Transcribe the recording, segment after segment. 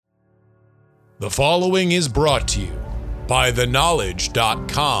The following is brought to you by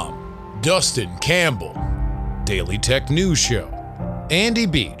TheKnowledge.com, Dustin Campbell, Daily Tech News Show, Andy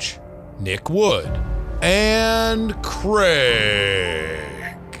Beach, Nick Wood, and Craig.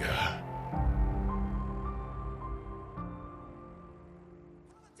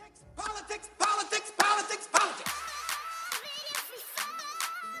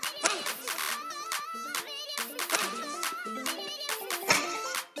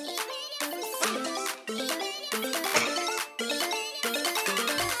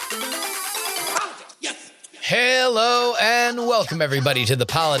 Hello and welcome everybody to the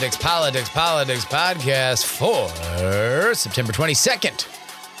Politics podcast for September 22nd,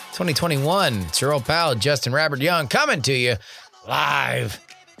 2021. It's your old pal, Justin Robert Young, coming to you live.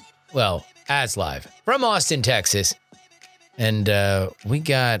 Well, as live from Austin, Texas. And we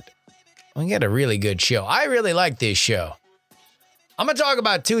got a really good show. I really like this show. I'm going to talk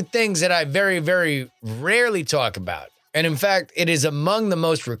about two things that I very, very rarely talk about. And in fact, it is among the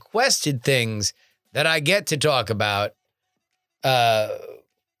most requested things that I get to talk about. There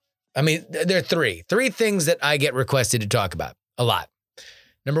are three things that I get requested to talk about a lot.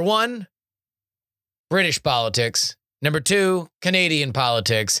 Number one, British politics. Number two, Canadian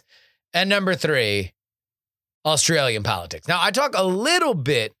politics. And number three, Australian politics. Now, I talk a little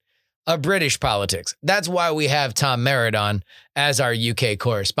bit of British politics. That's why we have Tom Merritt on as our UK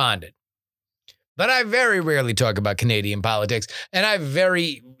correspondent. But I very rarely talk about Canadian politics, and I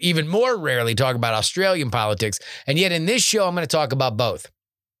even more rarely talk about Australian politics. And yet in this show, I'm going to talk about both.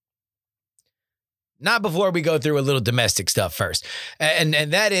 Not before we go through a little domestic stuff first. And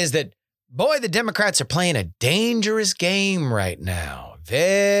that is that, boy, the Democrats are playing a dangerous game right now.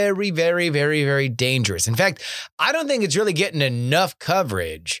 Very, very, very, very dangerous. In fact, I don't think it's really getting enough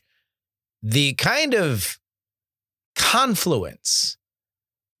coverage. The kind of confluence,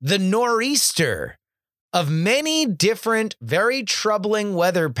 the nor'easter of many different, very troubling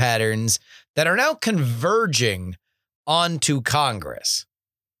weather patterns that are now converging onto Congress.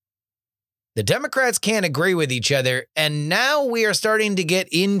 The Democrats can't agree with each other, and now we are starting to get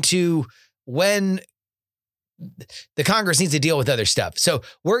into when the Congress needs to deal with other stuff. So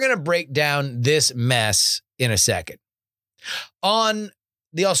we're going to break down this mess in a second. On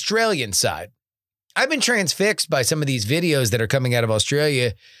the Australian side, I've been transfixed by some of these videos that are coming out of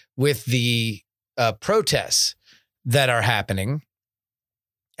Australia with the protests that are happening.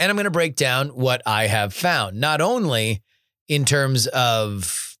 And I'm going to break down what I have found, not only in terms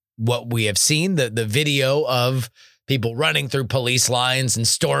of what we have seen, the video of people running through police lines and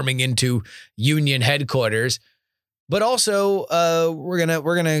storming into union headquarters, but also we're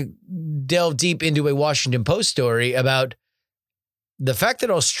gonna delve deep into a Washington Post story about the fact that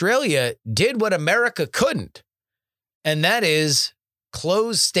Australia did what America couldn't, and that is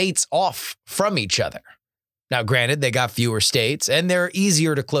close states off from each other. Now, granted, they got fewer states and they're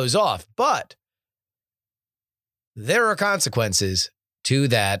easier to close off, but there are consequences to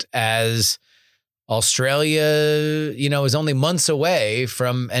that as Australia, is only months away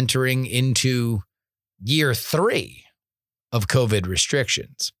from entering into year 3 of COVID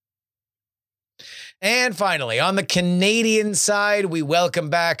restrictions. And finally, on the Canadian side, we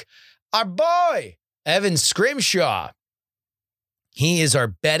welcome back our boy, Evan Scrimshaw. He is our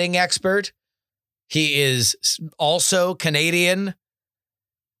betting expert. He is also Canadian.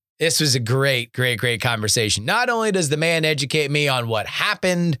 This was a great conversation. Not only does the man educate me on what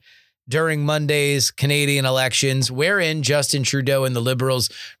happened during Monday's Canadian elections, wherein Justin Trudeau and the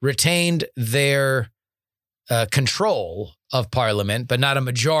Liberals retained their control of Parliament, but not a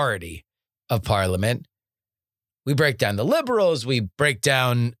majority of Parliament. We break down the Liberals. We break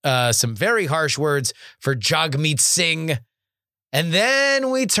down some very harsh words for Jagmeet Singh. And then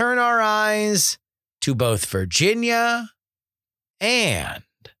we turn our eyes to both Virginia and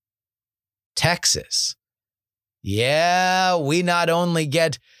Texas. Yeah, we not only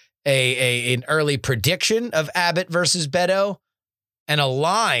get an early prediction of Abbott versus Beto and a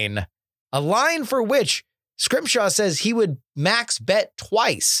line for which Scrimshaw says he would max bet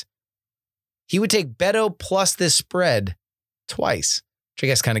twice. He would take Beto plus this spread twice, which I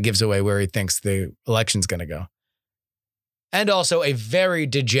guess kind of gives away where he thinks the election's going to go. And also a very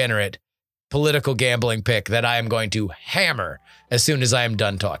degenerate political gambling pick that I am going to hammer as soon as I am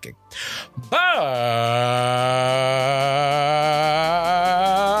done talking. But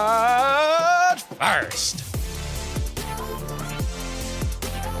first,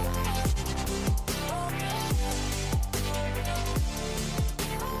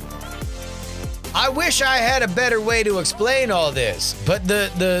 I wish I had a better way to explain all this, but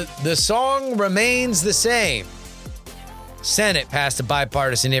the song remains the same. Senate passed a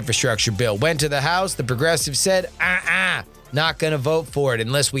bipartisan infrastructure bill. Went to the House. The progressives said, not going to vote for it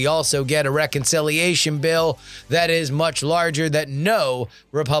unless we also get a reconciliation bill that is much larger that no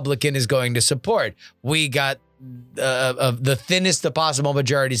Republican is going to support. We got the thinnest of possible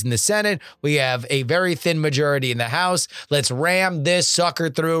majorities in the Senate. We have a very thin majority in the House. Let's ram this sucker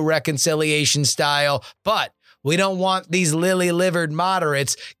through reconciliation style. But we don't want these lily-livered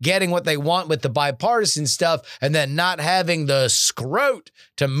moderates getting what they want with the bipartisan stuff and then not having the scrote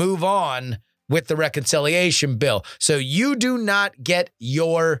to move on with the reconciliation bill. So you do not get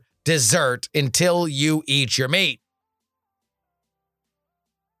your dessert until you eat your meat.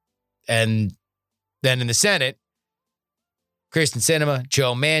 And then in the Senate, Kyrsten Sinema,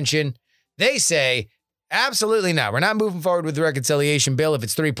 Joe Manchin, they say, absolutely not. We're not moving forward with the reconciliation bill. If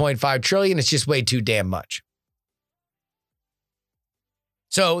it's $3.5 trillion, it's just way too damn much.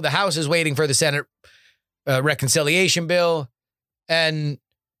 So the House is waiting for the Senate reconciliation bill, and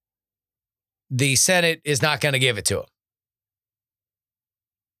the Senate is not going to give it to them.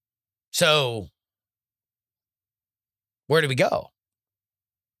 So where do we go?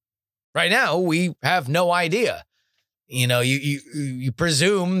 Right now, we have no idea. You know, you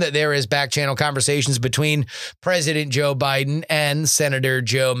presume that there is back channel conversations between President Joe Biden and Senator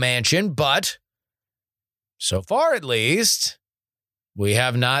Joe Manchin, but so far at least, we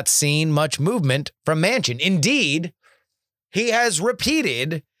have not seen much movement from Manchin. Indeed, he has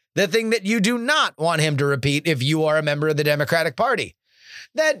repeated the thing that you do not want him to repeat if you are a member of the Democratic Party.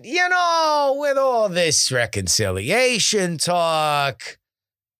 That, you know, with all this reconciliation talk,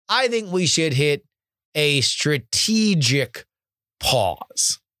 I think we should hit a strategic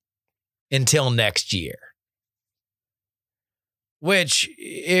pause until next year. Which,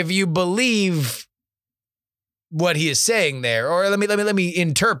 if you believe what he is saying there, or let me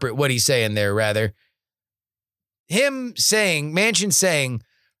interpret what he's saying there, rather. Manchin saying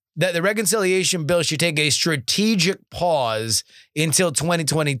that the reconciliation bill should take a strategic pause until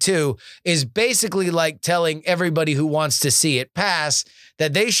 2022 is basically like telling everybody who wants to see it pass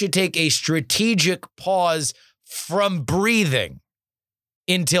that they should take a strategic pause from breathing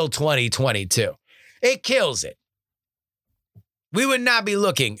until 2022. It kills it. We would not be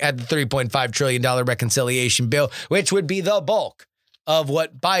looking at the $3.5 trillion reconciliation bill, which would be the bulk of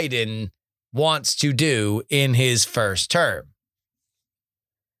what Biden wants to do in his first term.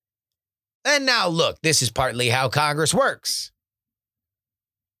 And now, look, this is partly how Congress works.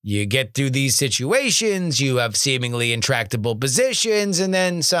 You get through these situations, you have seemingly intractable positions, and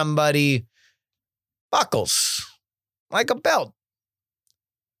then somebody buckles like a belt.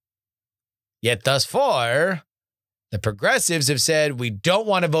 Yet thus far, the progressives have said we don't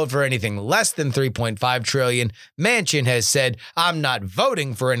want to vote for anything less than $3.5 trillion. Manchin has said, I'm not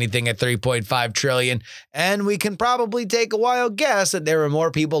voting for anything at $3.5 trillion. And we can probably take a wild guess that there are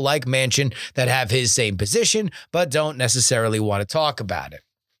more people like Manchin that have his same position, but don't necessarily want to talk about it.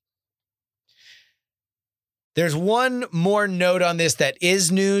 There's one more note on this that is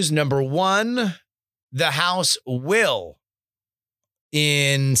news. Number one, the House will,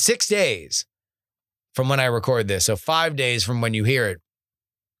 in 6 days, from when I record this, so 5 days from when you hear it,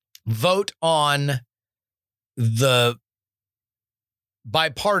 vote on the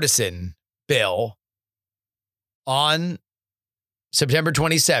bipartisan bill on September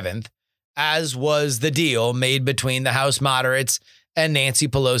 27th, as was the deal made between the House moderates and Nancy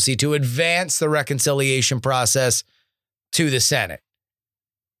Pelosi to advance the reconciliation process to the Senate.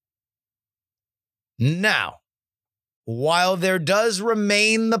 Now, while there does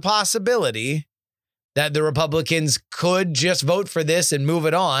remain the possibility that the Republicans could just vote for this and move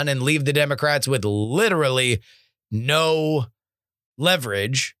it on and leave the Democrats with literally no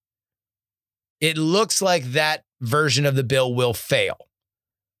leverage, it looks like that version of the bill will fail.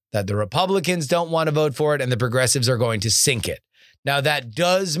 That the Republicans don't want to vote for it and the progressives are going to sink it. Now, that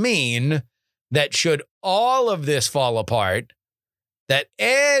does mean that should all of this fall apart, that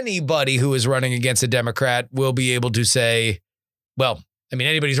anybody who is running against a Democrat will be able to say, well,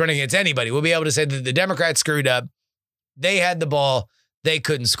 anybody's running against anybody. We'll be able to say that the Democrats screwed up. They had the ball. They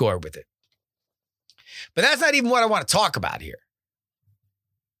couldn't score with it. But that's not even what I want to talk about here.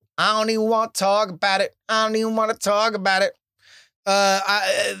 I don't even want to talk about it.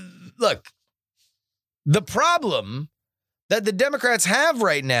 Look, the problem that the Democrats have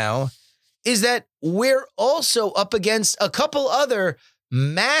right now is that we're also up against a couple other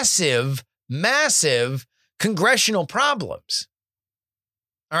massive congressional problems.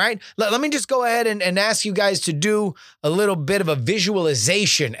 All right, let me just go ahead and ask you guys to do a little bit of a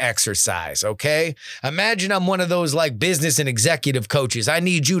visualization exercise, okay? Imagine I'm one of those like business and executive coaches. I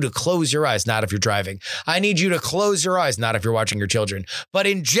need you to close your eyes, not if you're driving. I need you to close your eyes, not if you're watching your children. But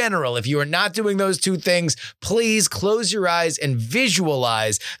in general, if you are not doing those two things, please close your eyes and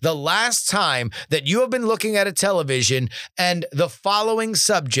visualize the last time that you have been looking at a television and the following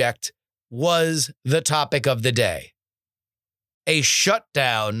subject was the topic of the day. A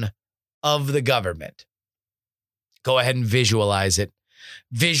shutdown of the government. Go ahead and visualize it.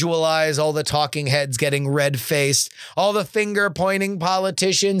 Visualize all the talking heads getting red-faced, all the finger-pointing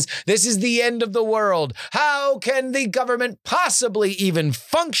politicians. This is the end of the world. How can the government possibly even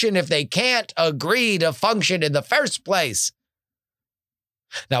function if they can't agree to function in the first place?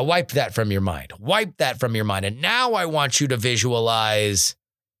 Now wipe that from your mind. Wipe that from your mind. And now I want you to visualize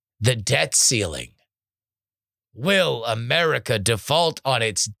the debt ceiling. Will America default on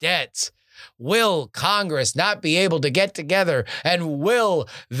its debts? Will Congress not be able to get together? And will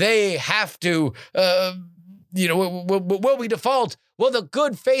they have to, will we default? Will the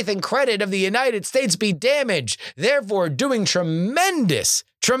good faith and credit of the United States be damaged, therefore doing tremendous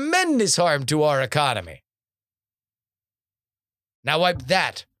harm to our economy? Now wipe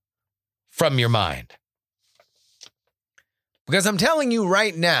that from your mind. Because I'm telling you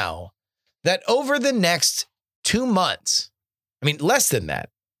right now that over the next 2 months, less than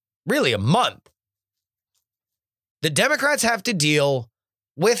that, really a month, the Democrats have to deal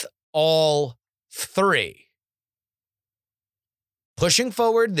with all three. Pushing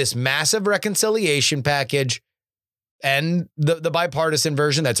forward this massive reconciliation package and the bipartisan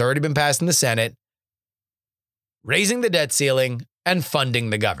version that's already been passed in the Senate, raising the debt ceiling, and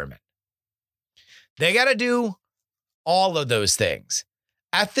funding the government. They got to do all of those things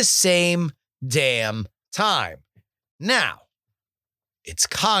at the same damn time. Now, it's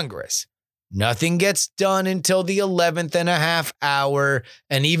Congress. Nothing gets done until the 11th and a half hour,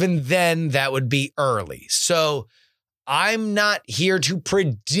 and even then, that would be early. So I'm not here to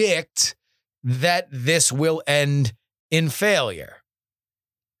predict that this will end in failure.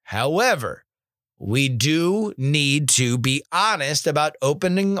 However, we do need to be honest about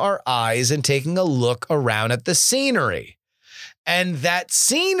opening our eyes and taking a look around at the scenery. And that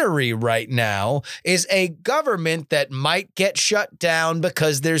scenery right now is a government that might get shut down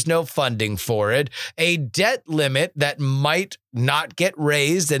because there's no funding for it, a debt limit that might not get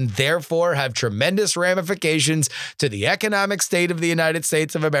raised and therefore have tremendous ramifications to the economic state of the United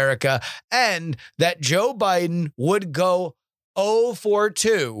States of America, and that Joe Biden would go 0 for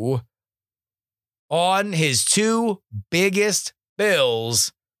 2 on his two biggest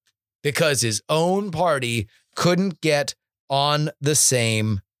bills because his own party couldn't get on the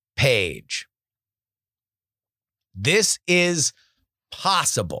same page. This is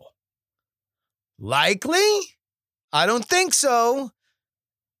possible. Likely? I don't think so.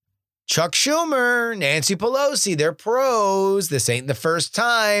 Chuck Schumer, Nancy Pelosi, they're pros. This ain't the first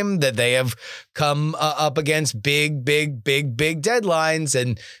time that they have come up against big deadlines,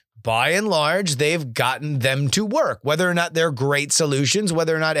 and by and large, they've gotten them to work. Whether or not they're great solutions,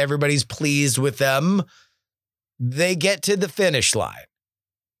 whether or not everybody's pleased with them, they get to the finish line.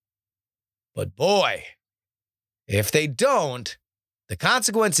 But boy, if they don't, the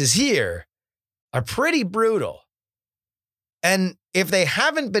consequences here are pretty brutal. And if they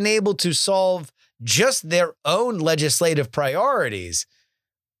haven't been able to solve just their own legislative priorities,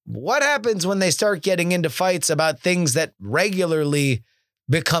 what happens when they start getting into fights about things that regularly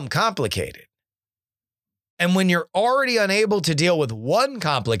become complicated? And when you're already unable to deal with one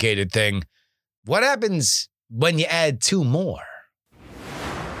complicated thing, what happens when you add two more?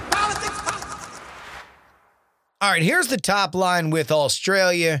 All right, here's the top line with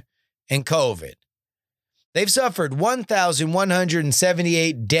Australia and COVID. They've suffered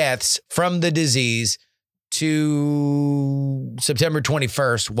 1,178 deaths from the disease to September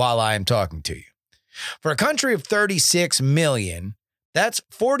 21st while I am talking to you. For a country of 36 million, that's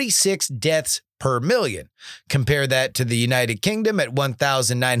 46 deaths per million. Compare that to the United Kingdom at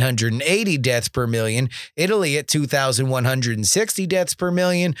 1,980 deaths per million, Italy at 2,160 deaths per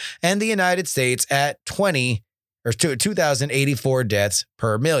million, and the United States at 2,084 deaths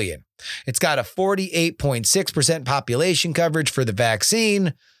per million. It's got a 48.6% population coverage for the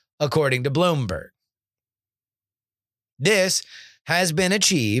vaccine, according to Bloomberg. This has been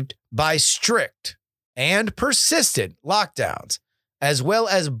achieved by strict and persistent lockdowns, as well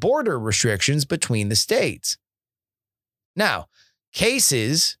as border restrictions between the states. Now,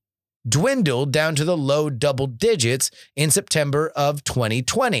 cases dwindled down to the low double digits in September of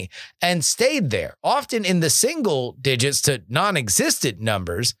 2020 and stayed there, often in the single digits to non-existent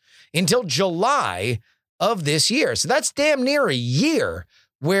numbers, until July of this year. So that's damn near a year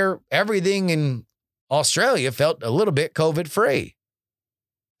where everything in Australia felt a little bit COVID-free.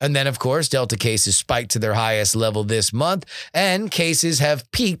 And then, of course, Delta cases spiked to their highest level this month, and cases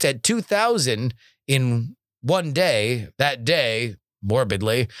have peaked at 2,000 in one day, that day,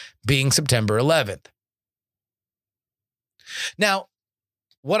 morbidly, being September 11th. Now,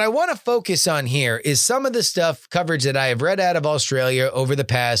 what I want to focus on here is some of the coverage that I have read out of Australia over the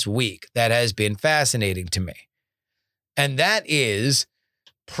past week that has been fascinating to me. And that is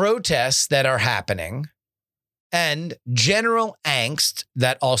protests that are happening and general angst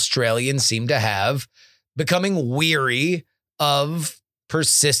that Australians seem to have, becoming weary of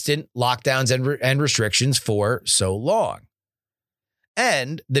persistent lockdowns and restrictions for so long.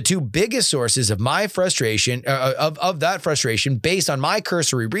 And the two biggest sources of my frustration, of that frustration, based on my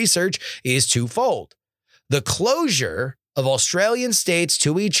cursory research, is twofold. The closure of Australian states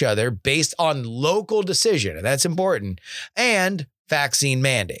to each other based on local decision, and that's important, and vaccine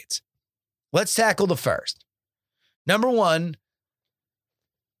mandates. Let's tackle the first. Number one,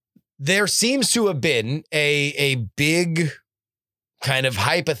 there seems to have been a big kind of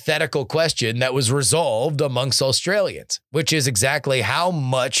hypothetical question that was resolved amongst Australians, which is exactly how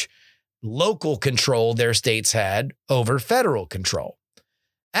much local control their states had over federal control.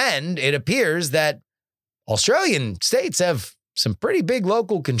 And it appears that Australian states have some pretty big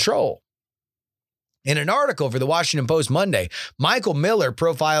local control. In an article for the Washington Post Monday, Michael Miller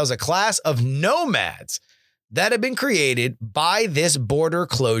profiles a class of nomads that have been created by this border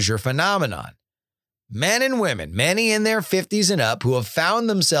closure phenomenon. Men and women, many in their 50s and up, who have found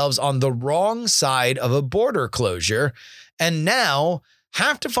themselves on the wrong side of a border closure and now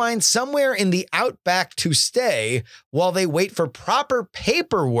have to find somewhere in the outback to stay while they wait for proper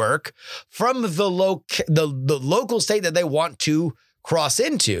paperwork from the local state that they want to cross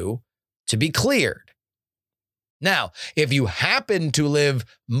into to be cleared. Now, if you happen to live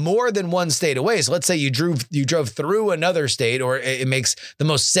more than one state away, so let's say you drove through another state, or it makes the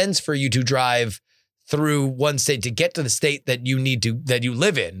most sense for you to drive through one state to get to the state that you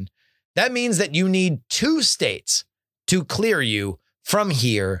live in, that means that you need two states to clear you from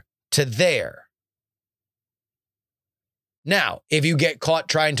here to there. Now, if you get caught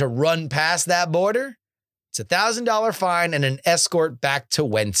trying to run past that border, it's a $1,000 fine and an escort back to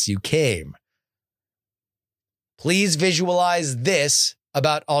whence you came. Please visualize this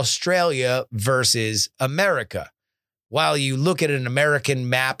about Australia versus America. While you look at an American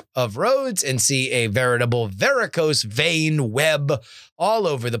map of roads and see a veritable varicose vein web all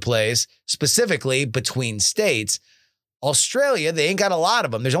over the place, specifically between states, Australia, they ain't got a lot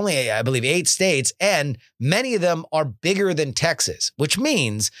of them. There's only, I believe, 8 states, and many of them are bigger than Texas, which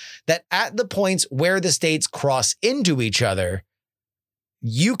means that at the points where the states cross into each other,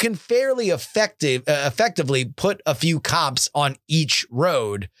 you can fairly effectively put a few cops on each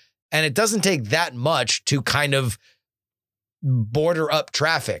road, and it doesn't take that much to kind of border up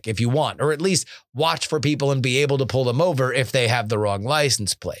traffic if you want, or at least watch for people and be able to pull them over if they have the wrong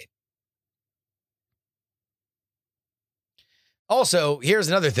license plate. Also, here's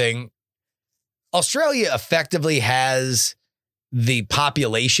another thing. Australia effectively has the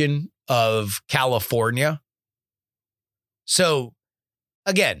population of California. So,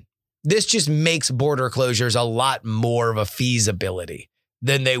 again, this just makes border closures a lot more of a feasibility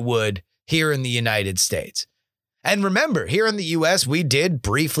than they would here in the United States. And remember, here in the U.S., we did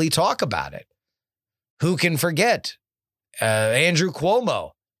briefly talk about it. Who can forget Andrew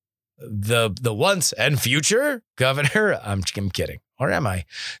Cuomo, the once and future governor? I'm kidding. Or am I?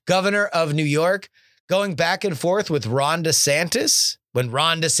 Governor of New York, going back and forth with Ron DeSantis when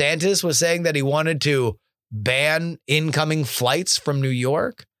Ron DeSantis was saying that he wanted to ban incoming flights from New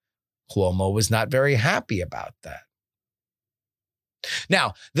York. Cuomo was not very happy about that.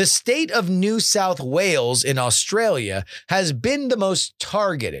 Now, the state of New South Wales in Australia has been the most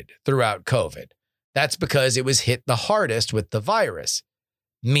targeted throughout COVID. That's because it was hit the hardest with the virus,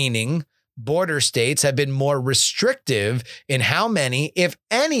 meaning border states have been more restrictive in how many, if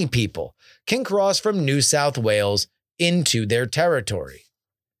any, people can cross from New South Wales into their territory.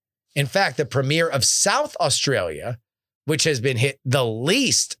 In fact, the Premier of South Australia, which has been hit the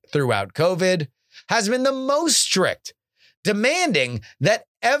least throughout COVID, has been the most strict, demanding that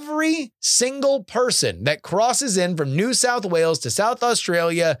every single person that crosses in from New South Wales to South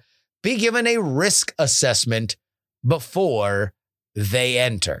Australia be given a risk assessment before they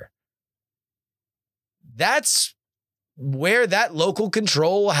enter. That's where that local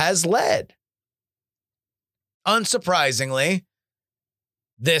control has led. Unsurprisingly,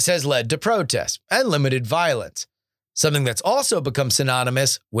 this has led to protests and limited violence, something that's also become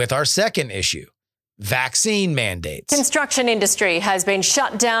synonymous with our second issue, vaccine mandates. Construction industry has been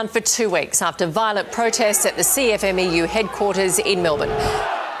shut down for 2 weeks after violent protests at the CFMEU headquarters in Melbourne.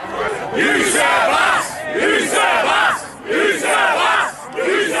 You serve us! You serve us! You serve us!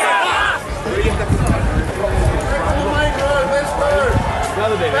 You serve us!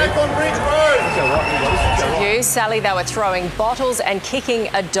 Back on Ridge Road! You, Sally, they were throwing bottles and kicking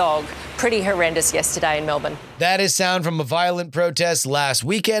a dog. Pretty horrendous yesterday in Melbourne. That is sound from a violent protest last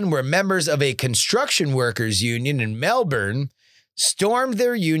weekend where members of a construction workers union in Melbourne stormed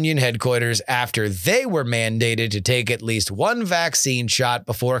their union headquarters after they were mandated to take at least one vaccine shot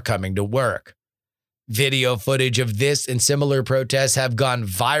before coming to work. Video footage of this and similar protests have gone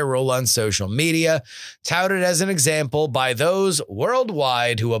viral on social media, touted as an example by those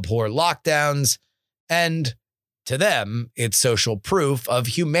worldwide who abhor lockdowns, and to them, it's social proof of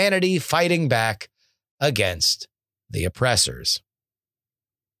humanity fighting back against the oppressors.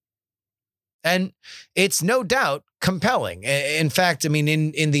 And it's no doubt compelling. In fact, I mean,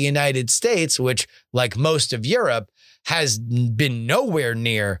 in the United States, which, like most of Europe, has been nowhere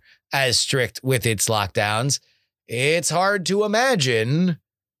near as strict with its lockdowns, it's hard to imagine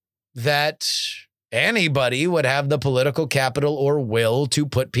that anybody would have the political capital or will to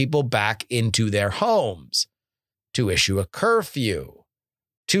put people back into their homes, to issue a curfew,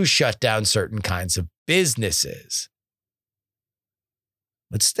 to shut down certain kinds of businesses.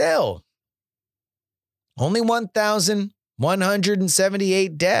 But still, only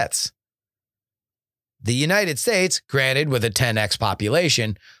 1,178 deaths. The United States, granted with a 10x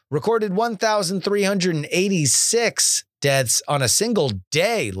population, recorded 1,386 deaths on a single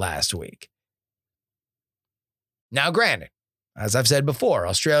day last week. Now, granted, as I've said before,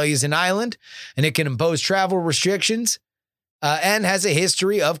 Australia is an island and it can impose travel restrictions and has a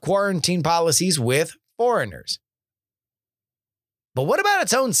history of quarantine policies with foreigners. But what about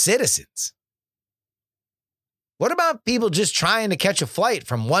its own citizens? What about people just trying to catch a flight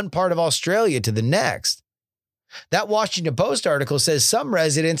from one part of Australia to the next? That Washington Post article says some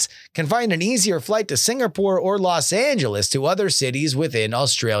residents can find an easier flight to Singapore or Los Angeles to other cities within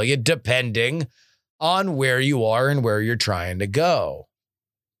Australia, depending on where you are and where you're trying to go.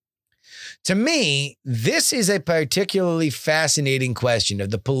 To me, this is a particularly fascinating question of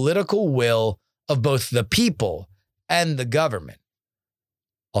the political will of both the people and the government.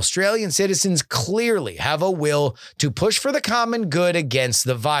 Australian citizens clearly have a will to push for the common good against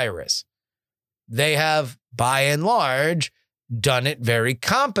the virus. They have, by and large, done it very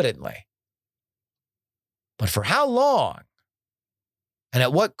competently. But for how long and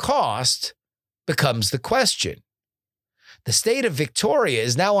at what cost becomes the question. The state of Victoria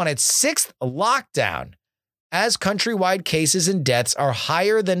is now on its 6th lockdown as countrywide cases and deaths are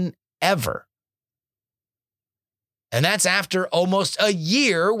higher than ever. And that's after almost a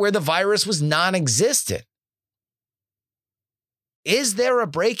year where the virus was non-existent. Is there a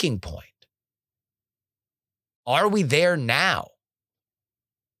breaking point? Are we there now?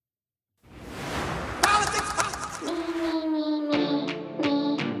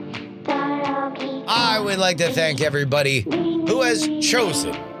 I would like to thank everybody who has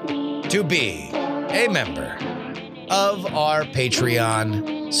chosen to be a member of our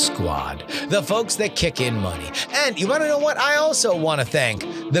Patreon squad, the folks that kick in money. And you want to know what? I also want to thank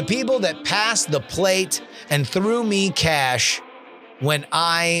the people that passed the plate and threw me cash when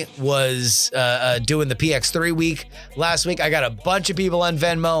I was doing the PX3 week last week. I got a bunch of people on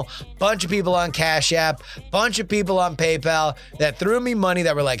Venmo, bunch of people on Cash App, bunch of people on PayPal that threw me money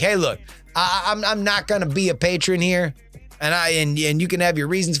that were like, hey, look, I'm not going to be a patron here. And you can have your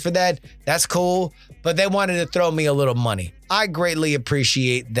reasons for that. That's cool. But they wanted to throw me a little money. I greatly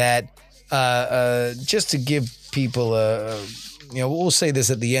appreciate that. Just to give people we'll say this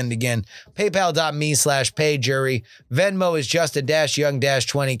at the end again. PayPal.me/payjury. Venmo is just a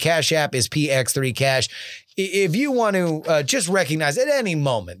 -young-20. Cash App is PX3 Cash. If you want to just recognize at any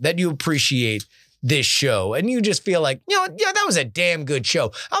moment that you appreciate this show and you just feel like, that was a damn good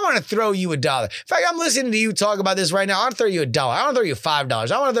show, I want to throw you $1. In fact, I'm listening to you talk about this right now. I want to throw you $1. I want to throw you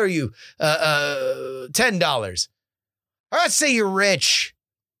 $5. I want to throw you $10. Or let's say you're rich.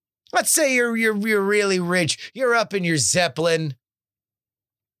 Let's say you're really rich. You're up in your Zeppelin.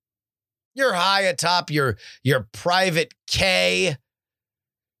 You're high atop your private K.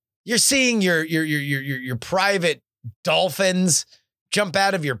 You're seeing your private dolphins jump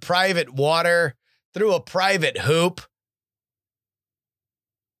out of your private water through a private hoop.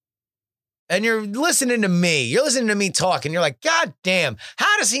 and you're listening to me. You're listening to me talk, and you're like, God damn,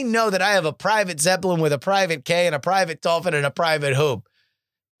 how does he know that I have a private Zeppelin with a private K and a private Dolphin and a private Hoop?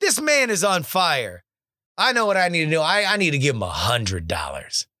 This man is on fire. I know what I need to do. I need to give him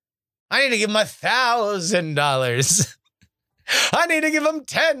 $100. I need to give him $1,000. I need to give him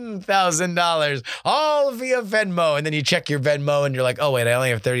 $10,000, all via Venmo. And then you check your Venmo and you're like, oh, wait, I only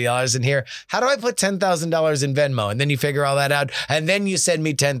have $30 in here. How do I put $10,000 in Venmo? And then you figure all that out. And then you send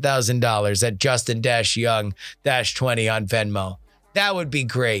me $10,000 at Justin-Young-20 on Venmo. That would be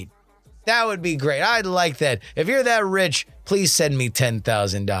great. That would be great. I'd like that. If you're that rich, please send me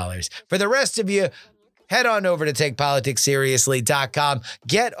 $10,000. For the rest of you, head on over to TakePoliticsSeriously.com.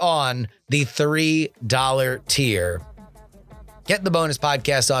 Get on the $3 tier. Get the bonus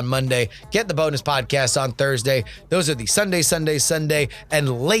podcast on Monday. Get the bonus podcast on Thursday. Those are the Sunday,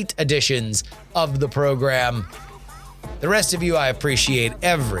 and late editions of the program. The rest of you, I appreciate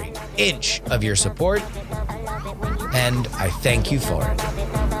every inch of your support, and I thank you for it.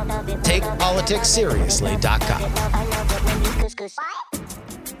 TakePoliticsSeriously.com.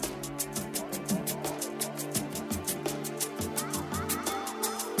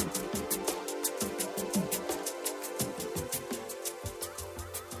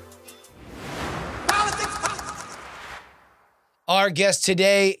 Our guest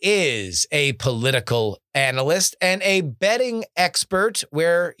today is a political analyst and a betting expert,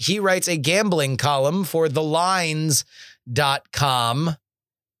 where he writes a gambling column for thelines.com.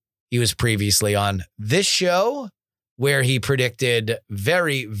 He was previously on this show, where he predicted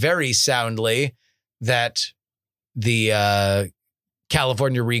very, very soundly that the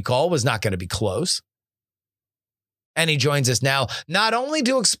California recall was not going to be close. And he joins us now, not only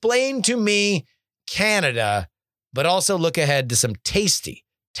to explain to me Canada, but also look ahead to some tasty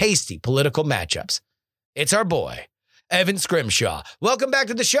political matchups. It's our boy, Evan Scrimshaw. Welcome back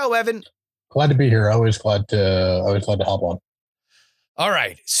to the show, Evan. Glad to be here. Always glad to hop on. All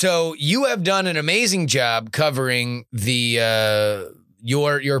right. So you have done an amazing job covering the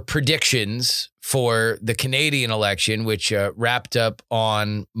your predictions for the Canadian election, which wrapped up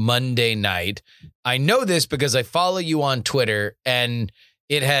on Monday night. I know this because I follow you on Twitter, and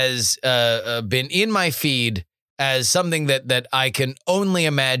it has been in my feed as something that I can only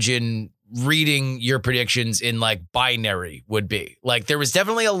imagine reading your predictions in like binary would be. Like, there was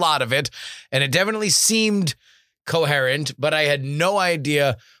definitely a lot of it, and it definitely seemed coherent, but I had no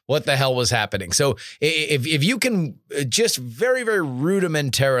idea what the hell was happening. So if you can just very, very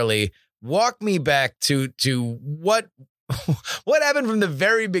rudimentarily walk me back to what happened from the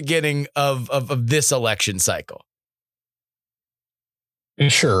very beginning of this election cycle.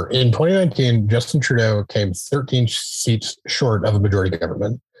 Sure. In 2019, Justin Trudeau came 13 seats short of a majority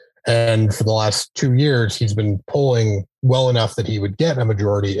government. And for the last 2 years, he's been polling well enough that he would get a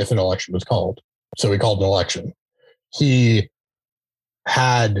majority if an election was called. So he called an election. He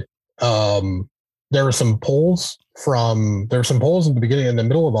had, there were some polls in the beginning, in the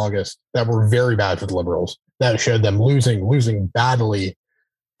middle of August, that were very bad for the Liberals, that showed them losing badly.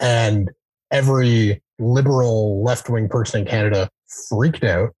 And every liberal left-wing person in Canada freaked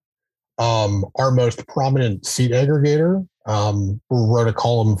out. Our most prominent seat aggregator, who wrote a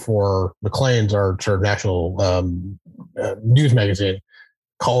column for Maclean's, our sort of national news magazine,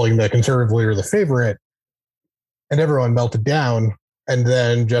 calling the Conservative leader the favorite, and everyone melted down. And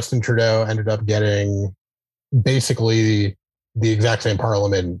then Justin Trudeau ended up getting basically the exact same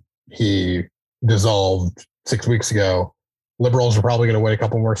parliament he dissolved 6 weeks ago. Liberals are probably going to win a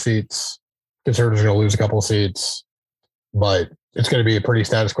couple more seats. Conservatives are going to lose a couple of seats, but it's going to be a pretty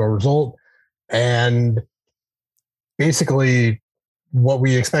status quo result. And basically what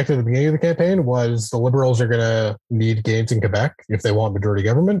we expected at the beginning of the campaign was the Liberals are going to need gains in Quebec if they want majority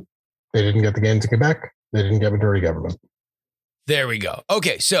government. They didn't get the gains in Quebec. They didn't get majority government. There we go.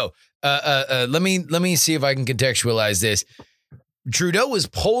 Okay, so let me see if I can contextualize this. Trudeau was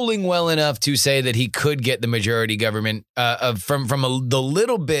polling well enough to say that he could get the majority government. From the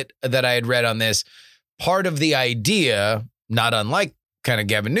little bit that I had read on this, part of the idea, not unlike kind of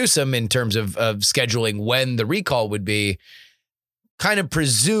Gavin Newsom in terms of scheduling when the recall would be, kind of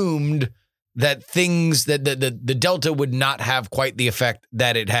presumed that the Delta would not have quite the effect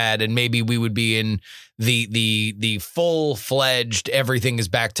that it had, and maybe we would be in the full-fledged everything is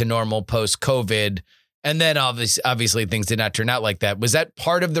back to normal post-COVID. And then obviously things did not turn out like that. Was that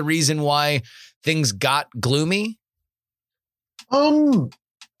part of the reason why things got gloomy?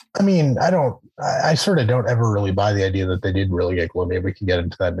 I mean, I sort of don't ever really buy the idea that they did really get gloomy. We can get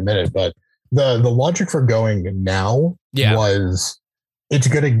into that in a minute, but the logic for going now was it's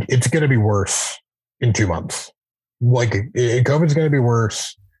gonna be worse in 2 months. Like, COVID's gonna be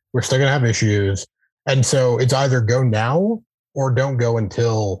worse. We're still going to have issues. And so it's either go now or don't go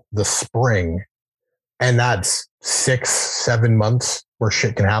until the spring. And that's 6-7 months where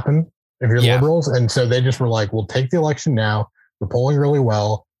shit can happen if you're liberals. And so they just were like, we'll take the election now. We're polling really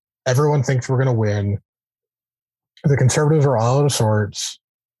well. Everyone thinks we're going to win. The conservatives are all out of sorts.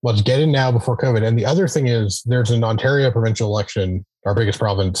 Let's get in now before COVID. And the other thing is there's an Ontario provincial election, our biggest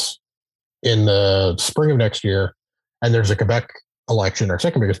province, in the spring of next year. And there's a Quebec election, our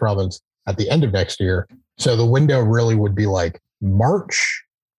second biggest province, at the end of next year. So the window really would be like March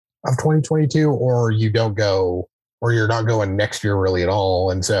of 2022, or you don't go, or you're not going next year really at all.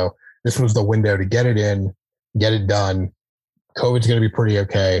 And so this was the window to get it in, get it done. COVID's going to be pretty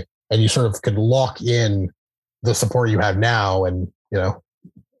okay. And you sort of could lock in the support you have now. And, you know,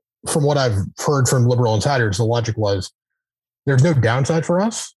 from what I've heard from liberal insiders, the logic was there's no downside for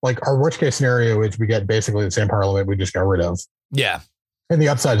us. Like our worst case scenario is we get basically the same parliament we just got rid of. Yeah. And the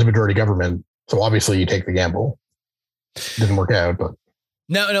upside is majority government. So obviously you take the gamble. Didn't work out, but.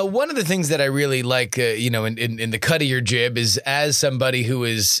 No, one of the things that I really like, in the cut of your jib is, as somebody who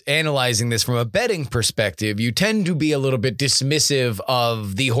is analyzing this from a betting perspective, you tend to be a little bit dismissive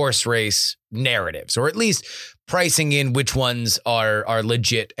of the horse race narratives, or at least pricing in which ones are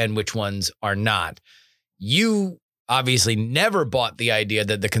legit and which ones are not. You obviously never bought the idea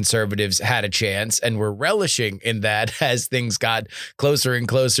that the conservatives had a chance and were relishing in that as things got closer and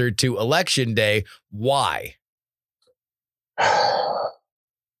closer to election day. Why?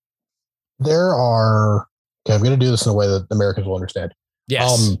 There are, okay, I'm going to do this in a way that Americans will understand.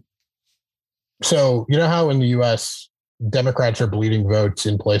 Yes. So, you know how in the US, Democrats are bleeding votes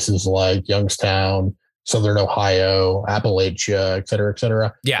in places like Youngstown, Southern Ohio, Appalachia, et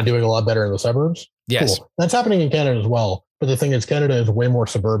cetera, and doing a lot better in the suburbs? Yes. Cool. That's happening in Canada as well. But the thing is, Canada is way more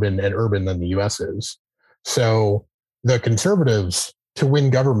suburban and urban than the US is. So the conservatives, to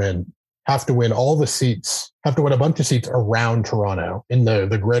win government, have to win all the seats, have to win a bunch of seats around Toronto, in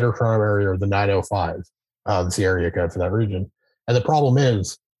the greater Toronto area, or the 905. That's the area code for that region. And the problem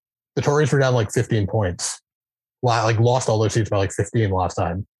is the Tories were down like 15 points, like lost all those seats by like 15 last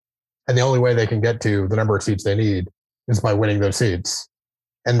time. And the only way they can get to the number of seats they need is by winning those seats.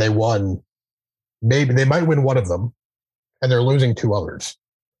 And they won, maybe they might win one of them, and they're losing two others.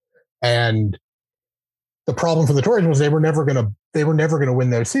 And the problem for the Tories was they were never going to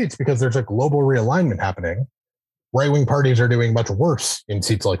win those seats because there's a global realignment happening. Right-wing parties are doing much worse in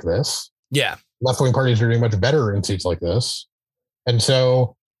seats like this. Yeah. Left-wing parties are doing much better in seats like this. And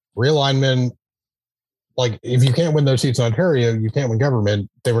so realignment, like if you can't win those seats in Ontario, you can't win government.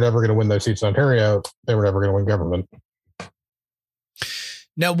 They were never going to win those seats in Ontario. They were never going to win government.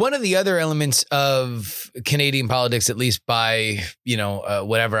 Now, one of the other elements of Canadian politics, at least by,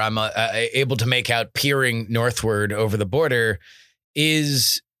 whatever I'm able to make out peering northward over the border,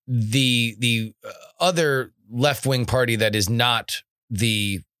 is the other left-wing party that is not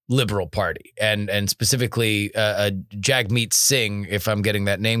the Liberal Party, and specifically Jagmeet Singh, if I'm getting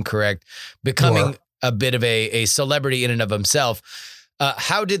that name correct, becoming a bit of a celebrity in and of himself.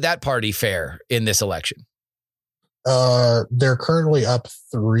 How did that party fare in this election? They're currently up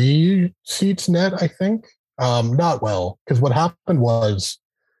 3 seats net, I think. Not well, because what happened was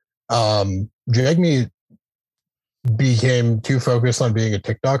Jagmeet became too focused on being a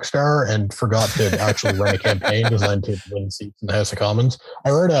TikTok star and forgot to actually run a campaign designed to win seats in the House of Commons. I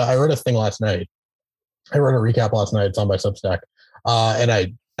wrote a thing last night. I wrote a recap last night. It's on my Substack.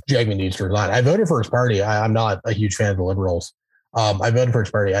 And Jagmeet needs to resign. I voted for his party. I'm not a huge fan of the Liberals. I voted for his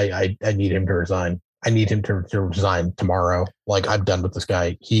party. I need him to resign. I need him to resign tomorrow. Like, I'm done with this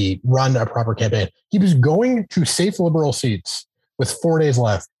guy. He run a proper campaign. He was going to safe Liberal seats with 4 days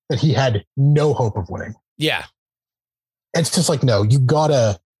left that he had no hope of winning. Yeah. It's just like, no, you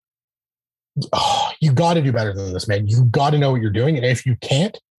gotta do better than this, man. You gotta know what you're doing. And if you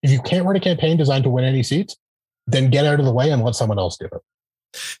can't run a campaign designed to win any seats, then get out of the way and let someone else do it.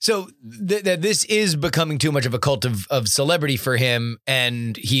 So this is becoming too much of a cult of celebrity for him,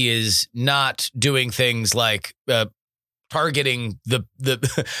 and he is not doing things like targeting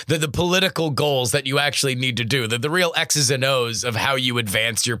the political goals that you actually need to do, the real X's and O's of how you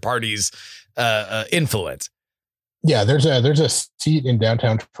advance your party's influence. Yeah, there's a seat in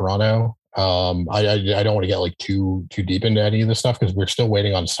downtown Toronto. I don't want to get like too deep into any of this stuff because we're still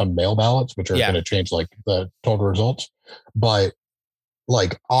waiting on some mail ballots, which are going to change like the total results. But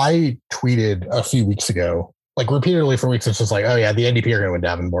like I tweeted a few weeks ago, like repeatedly for weeks, it's just like, oh yeah, the NDP are going to win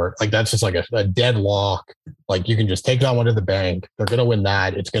Davenport. Like that's just like a deadlock. Like you can just take that one to the bank. They're going to win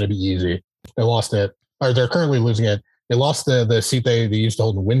that. It's going to be easy. They lost it, or they're currently losing it. They lost the seat they used to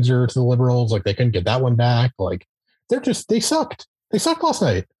hold in Windsor to the Liberals. Like they couldn't get that one back. Like they sucked. They sucked last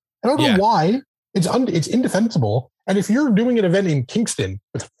night. I don't know why. It's indefensible. And if you're doing an event in Kingston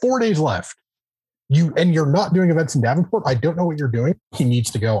with 4 days left, you're not doing events in Davenport, I don't know what you're doing. He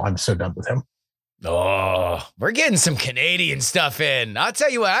needs to go. I'm so done with him. Oh, we're getting some Canadian stuff in. I'll tell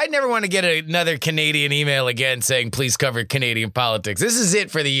you what, I never want to get another Canadian email again saying, please cover Canadian politics. This is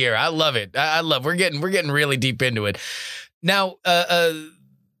it for the year. I love it. We're getting really deep into it. Now,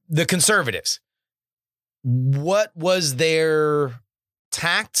 the Conservatives, what was their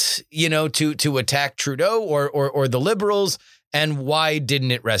tact, to attack Trudeau or the Liberals, and why didn't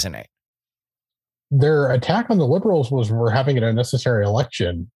it resonate? Their attack on the Liberals was we're having an unnecessary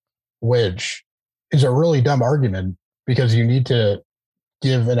election, which is a really dumb argument because you need to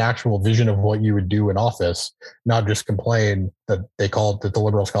give an actual vision of what you would do in office, not just complain that the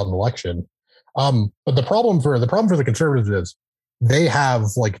Liberals called an election. But the problem for the Conservatives is they have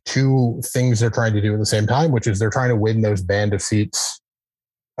like two things they're trying to do at the same time, which is they're trying to win those band of seats,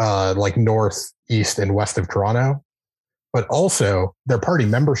 like north, east, and west of Toronto. But also their party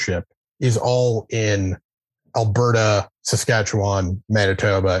membership is all in Alberta, Saskatchewan,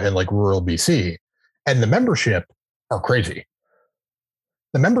 Manitoba, and like rural BC. And the membership are crazy.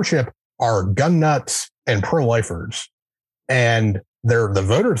 The membership are gun nuts and pro-lifers. And the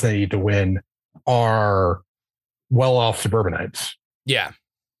voters they need to win are well-off suburbanites. Yeah.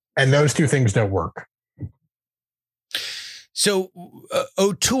 And those two things don't work. So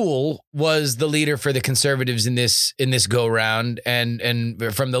O'Toole was the leader for the Conservatives in this go round, and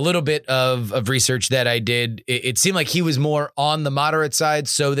from the little bit of research that I did, it seemed like he was more on the moderate side,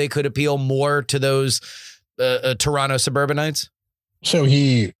 so they could appeal more to those Toronto suburbanites. So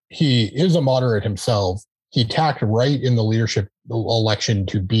he is a moderate himself. He tacked right in the leadership election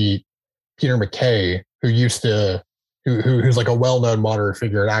to beat Peter MacKay, who's like a well-known moderate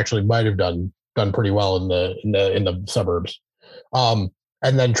figure and actually might have done pretty well in the suburbs,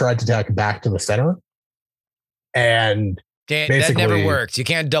 and then tried to tack back to the center, and that never works. You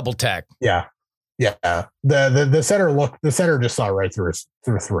can't double tack. Yeah. The center just saw right through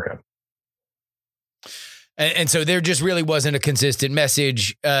him, and so there just really wasn't a consistent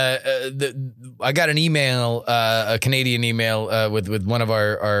message. I got an email, a Canadian email, with one of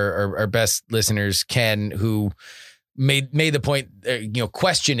our best listeners, Ken, who made the point,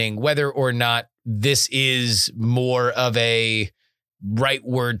 questioning whether or not this is more of a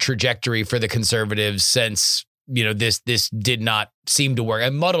rightward trajectory for the Conservatives, since, this did not seem to work. A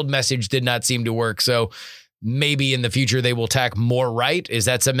muddled message did not seem to work. So maybe in the future they will tack more right. Is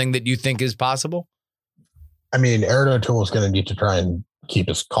that something that you think is possible? I mean, Aaron O'Toole is going to need to try and keep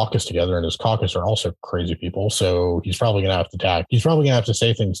his caucus together, and his caucus are also crazy people. So he's probably going to have to tack. He's probably going to have to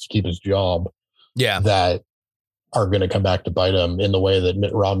say things to keep his job. Yeah. That are going to come back to bite him, in the way that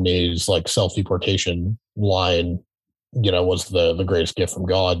Mitt Romney's like self-deportation line, was the greatest gift from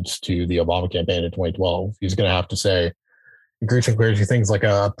God to the Obama campaign in 2012. He's going to have to say crazy things. Like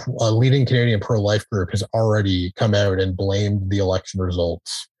a leading Canadian pro-life group has already come out and blamed the election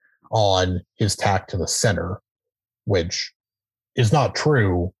results on his tack to the center, which is not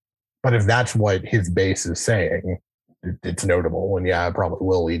true. But if that's what his base is saying, it's notable, and it probably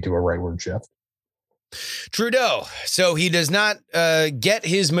will lead to a rightward shift. Trudeau. So he does not get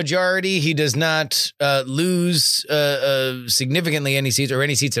his majority. He does not lose significantly any seats, or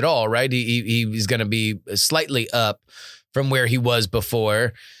any seats at all, right? He's going to be slightly up from where he was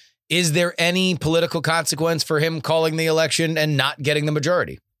before. Is there any political consequence for him calling the election and not getting the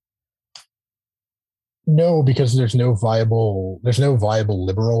majority? No, because there's no viable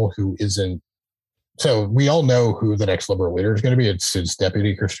liberal who isn't. So we all know who the next liberal leader is going to be. It's his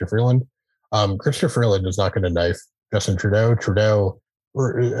deputy, Chrystia Freeland. Chrystia Freeland is not going to knife Justin Trudeau.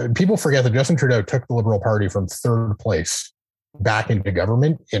 People forget that Justin Trudeau took the Liberal Party from third place back into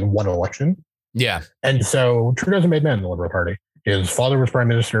government in one election. Yeah. And so Trudeau's a made man in the Liberal Party. His father was prime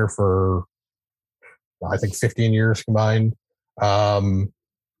minister for, I think, 15 years combined.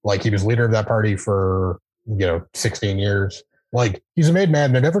 He was leader of that party for, 16 years. Like, he's a made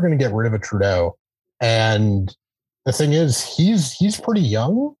man. They're never going to get rid of a Trudeau. And the thing is, he's pretty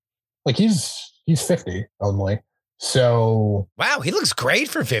young. Like, he's 50 only. So. Wow, he looks great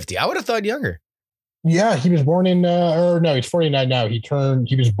for 50. I would have thought younger. Yeah, he was born in, he's 49 now. He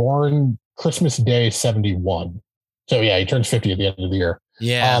was born Christmas Day 71. So yeah, he turns 50 at the end of the year.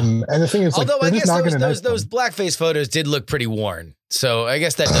 Yeah. And the thing is, although I guess those blackface photos did look pretty worn. So I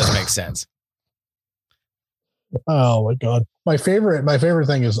guess that does make sense. Oh my God. My favorite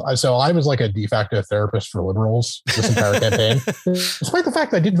thing is, so I was like a de facto therapist for liberals this entire campaign. Despite the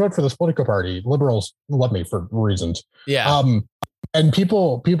fact that I didn't vote for this political party, liberals love me for reasons. Yeah. And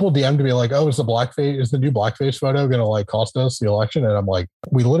people DM'd me like, oh, is the new blackface photo going to like cost us the election? And I'm like,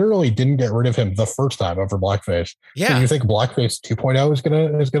 we literally didn't get rid of him the first time over blackface. Yeah. So you think blackface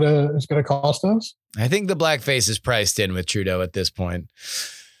 2.0 is going to cost us? I think the blackface is priced in with Trudeau at this point.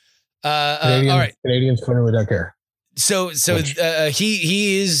 All right. Canadians clearly don't care. So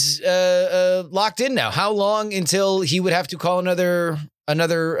he is locked in now. How long until he would have to call another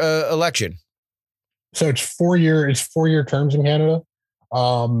election? So it's 4-year terms in Canada.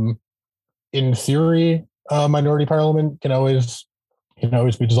 In theory, minority parliament can always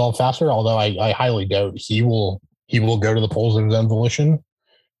be dissolved faster. Although I highly doubt he will go to the polls of his own volition.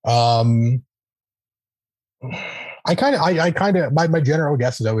 My general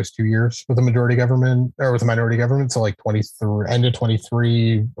guess is always 2 years with a majority government or with a minority government. So like 23, end of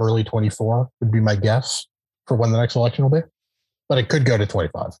 23, early 24 would be my guess for when the next election will be. But it could go to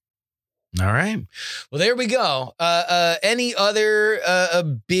 25. All right. Well, there we go. Any other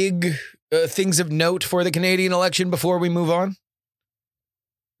big things of note for the Canadian election before we move on?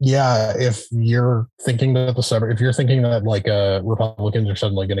 Yeah, if you're thinking that like Republicans are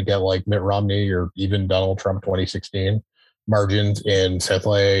suddenly going to get like Mitt Romney or even Donald Trump 2016 margins in South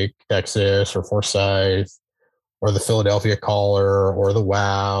Lake, Texas, or Forsyth, or the Philadelphia Caller, or the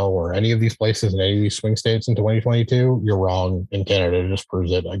WOW, or any of these places in any of these swing states in 2022, you're wrong. In Canada, just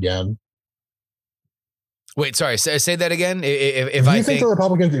proves it again. Wait, sorry. Say that again. If you think the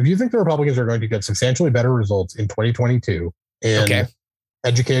Republicans are going to get substantially better results in 2022 in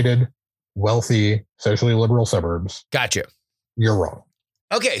educated, wealthy, socially liberal suburbs, gotcha, you're wrong.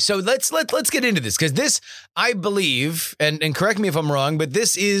 Okay, so let's get into this, because this, I believe, and correct me if I'm wrong, but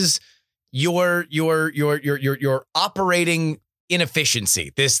this is your operating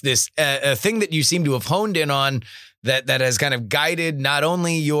inefficiency. This thing that you seem to have honed in on that has kind of guided not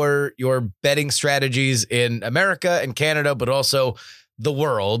only your betting strategies in America and Canada, but also the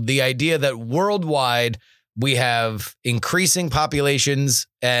world. The idea that worldwide we have increasing populations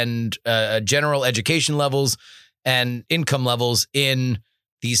and general education levels and income levels in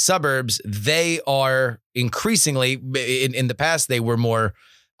these suburbs. They are increasingly, in the past, they were more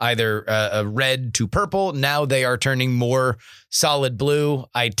either red to purple. Now they are turning more solid blue.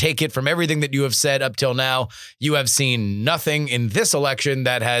 I take it from everything that you have said up till now, you have seen nothing in this election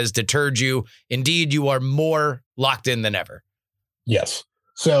that has deterred you. Indeed, you are more locked in than ever. Yes.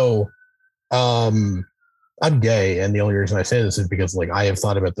 So I'm gay, and the only reason I say this is because like I have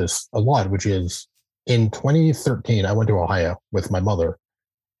thought about this a lot, which is in 2013, I went to Ohio with my mother,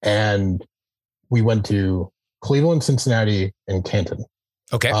 and we went to Cleveland, Cincinnati, and Canton.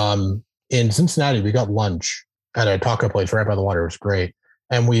 Okay. In Cincinnati, we got lunch at a taco place right by the water. It was great.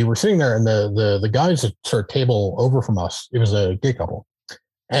 And we were sitting there, and the guys at sort of table over from us, it was a gay couple,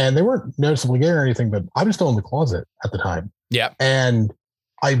 and they weren't noticeably gay or anything, but I was still in the closet at the time. Yeah. And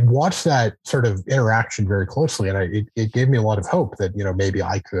I watched that sort of interaction very closely, and it gave me a lot of hope that, you know, maybe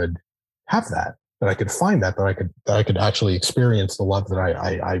I could have that I could find that I could actually experience the love that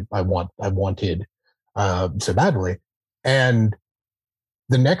I wanted so badly. And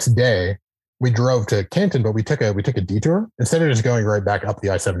the next day we drove to Canton, but we took a detour instead of just going right back up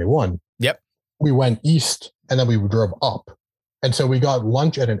the I-71. Yep. We went east, and then we drove up. And so we got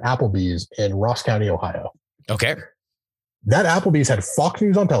lunch at an Applebee's in Ross County, Ohio. Okay. That Applebee's had Fox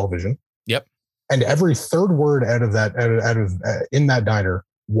News on television. Yep. And every third word out of in that diner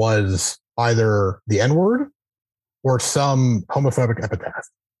was either the N-word or some homophobic epitaph.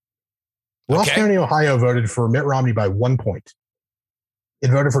 Ross County, Ohio voted for Mitt Romney by 1 point.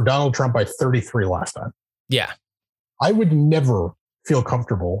 It voted for Donald Trump by 33 last time. Yeah. I would never feel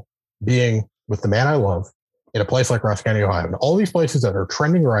comfortable being with the man I love in a place like Ross County, Ohio. And all these places that are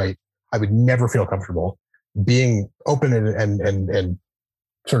trending right, I would never feel comfortable being open and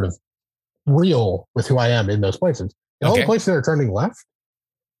sort of real with who I am in those places. And all the places that are trending left,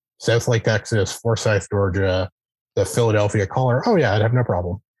 South Lake, Texas, Forsyth, Georgia, the Philadelphia Caller, oh yeah, I'd have no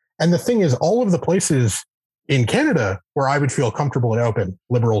problem. And the thing is, all of the places in Canada where I would feel comfortable and open,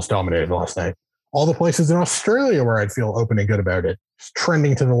 liberals dominated last night. All the places in Australia where I'd feel open and good about it, just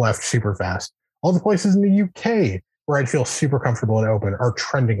trending to the left super fast. All the places in the UK where I'd feel super comfortable and open are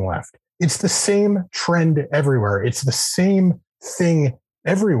trending left. It's the same trend everywhere. It's the same thing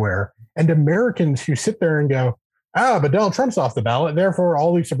everywhere. And Americans who sit there and go, but Donald Trump's off the ballot, therefore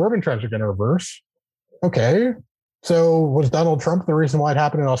all these suburban trends are going to reverse. Okay. So was Donald Trump the reason why it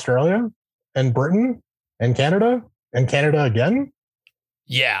happened in Australia and Britain and Canada again?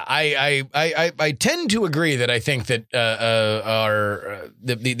 Yeah, I tend to agree that I think that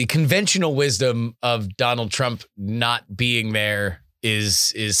the conventional wisdom of Donald Trump not being there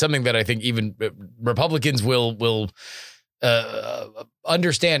is something that I think even Republicans will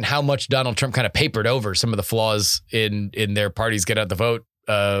understand how much Donald Trump kind of papered over some of the flaws in their party's get out the vote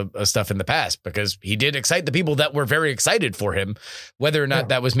stuff in the past, because he did excite the people that were very excited for him. Whether or not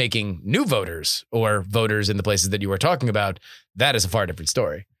that was making new voters or voters in the places that you were talking about, that is a far different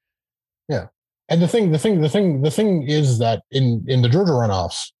story. Yeah. And the thing is that in the Georgia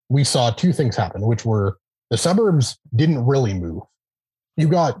runoffs, we saw two things happen, which were the suburbs didn't really move. You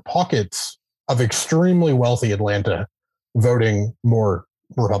got pockets of extremely wealthy Atlanta voting more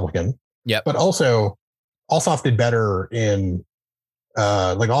Republican. Yeah. But also Ossoff did better in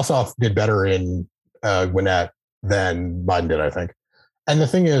Gwinnett than Biden did, I think. And the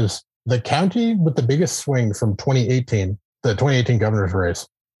thing is, the county with the biggest swing from 2018, the 2018 governor's race,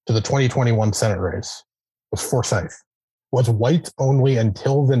 to the 2021 Senate race was Forsyth. Was whites only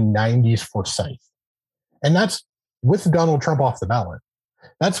until the 90s Forsyth. And that's with Donald Trump off the ballot.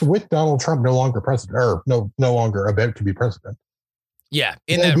 That's with Donald Trump no longer president, or no longer about to be president. Yeah,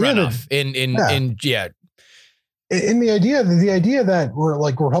 in that runoff. In the idea that we're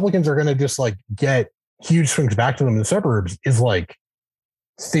like Republicans are going to just like get huge swings back to them in the suburbs is like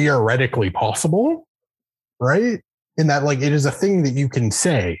theoretically possible, right? In that, like, it is a thing that you can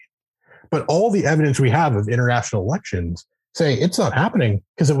say, but all the evidence we have of international elections say it's not happening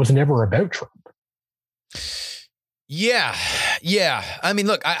because it was never about Trump. Yeah. I mean,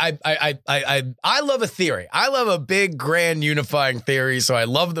 look, I love a theory. I love a big, grand, unifying theory. So I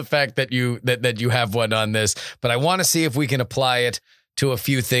love the fact that you have one on this. But I want to see if we can apply it to a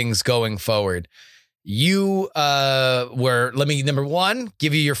few things going forward. You let me, number one,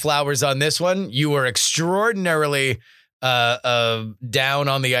 give you your flowers on this one. You were extraordinarily down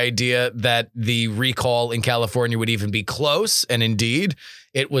on the idea that the recall in California would even be close. And indeed,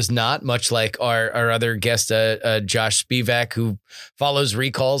 it was not, much like our other guest, Josh Spivak, who follows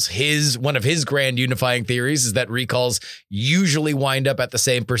recalls. One of his grand unifying theories is that recalls usually wind up at the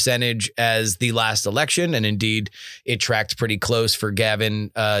same percentage as the last election. And indeed, it tracked pretty close for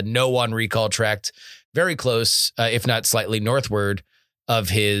Gavin. No on recall tracked very close, if not slightly northward of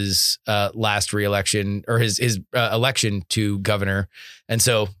his last reelection, or his election to governor. And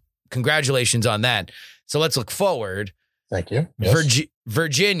so congratulations on that. So let's look forward. Thank you. Yes.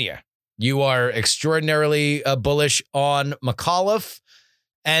 Virginia, you are extraordinarily bullish on McAuliffe.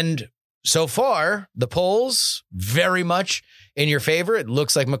 And so far, the polls very much in your favor. It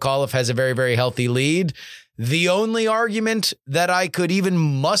looks like McAuliffe has a very, very healthy lead. The only argument that I could even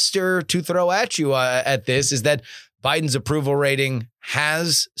muster to throw at you at this is that Biden's approval rating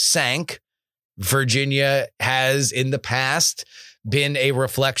has sank. Virginia has in the past been a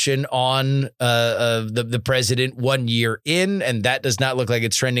reflection on the president 1 year in, and that does not look like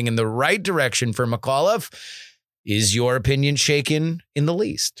it's trending in the right direction for McAuliffe. Is your opinion shaken in the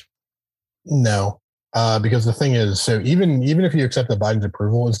least? No, because the thing is, so even if you accept that Biden's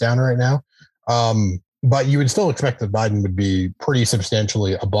approval is down right now, but you would still expect that Biden would be pretty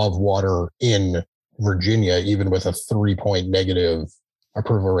substantially above water in Virginia, even with a 3-point negative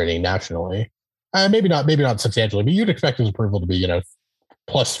approval rating nationally. Maybe not substantially, but you'd expect his approval to be, +3,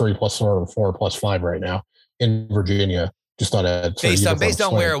 +4, +5 right now in Virginia, just on a based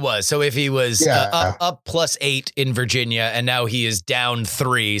on where it was. So if he was up +8 in Virginia, and now he is down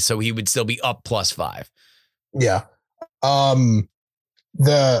 3, so he would still be up +5. Yeah.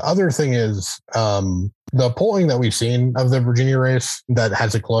 The other thing is, the polling that we've seen of the Virginia race that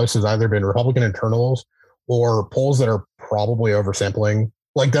has it close has either been Republican internals or polls that are probably oversampling.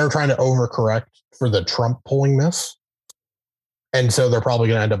 Like, they're trying to overcorrect for the Trump polling miss. And so they're probably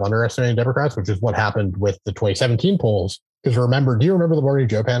going to end up underestimating Democrats, which is what happened with the 2017 polls. Because do you remember the Morning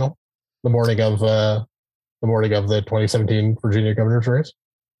Joe panel? The morning of the 2017 Virginia governor's race?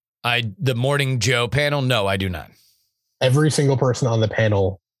 The Morning Joe panel? No, I do not. Every single person on the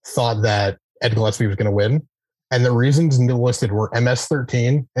panel thought that Ed Gillespie was going to win. And the reasons listed were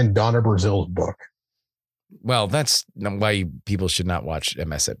MS-13 and Donna Brazil's book. Well, that's why people should not watch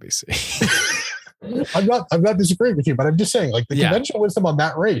MSNBC. I'm not disagreeing with you, but I'm just saying, like, the conventional wisdom on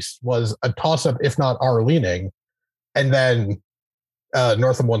that race was a toss-up, if not our leaning, and then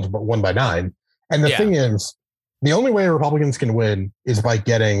Northam won by 9. And the thing is, the only way Republicans can win is by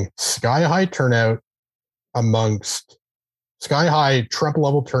getting sky-high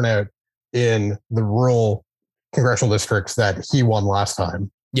Trump-level turnout in the rural congressional districts that he won last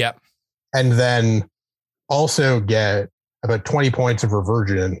time. Yeah. And then also get about 20 points of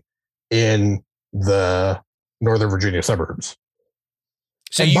reversion in the Northern Virginia suburbs.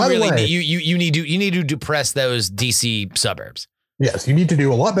 So you really you need to depress those DC suburbs. Yes, you need to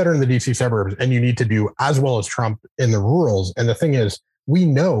do a lot better in the DC suburbs, and you need to do as well as Trump in the rurals. And the thing is, we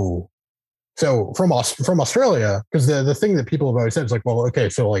know So from Australia, because the thing that people have always said is like, well, okay,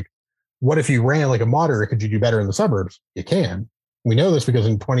 so like, what if you ran like a moderate? Could you do better in the suburbs? You can. We know this because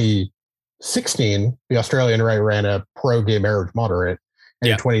in 2016, the Australian right ran a pro-gay marriage moderate,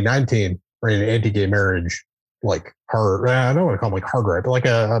 and in 2019 ran an anti-gay marriage like hard. I don't want to call them like hard right, but like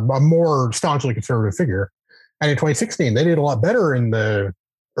a more staunchly conservative figure. And in 2016, they did a lot better in the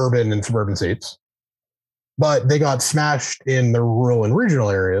urban and suburban seats, but they got smashed in the rural and regional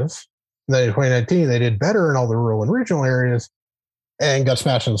areas. And then in 2019, they did better in all the rural and regional areas and got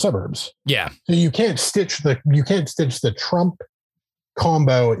smashed in the suburbs. Yeah. So you can't stitch the Trump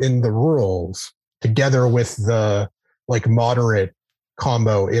combo in the rurals together with the like moderate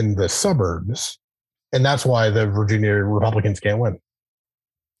combo in the suburbs. And that's why the Virginia Republicans can't win.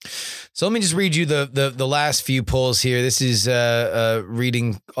 So let me just read you the last few polls here. This is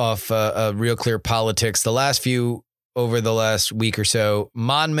reading off Real Clear Politics. The last few over the last week or so: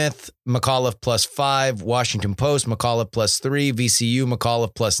 Monmouth, McAuliffe +5, Washington Post, McAuliffe +3, VCU,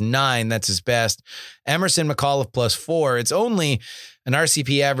 McAuliffe +9. That's his best. Emerson, McAuliffe +4. It's only an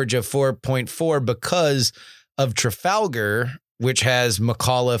RCP average of 4.4 because of Trafalgar, which has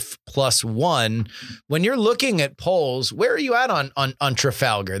McAuliffe +1. When you're looking at polls, where are you at on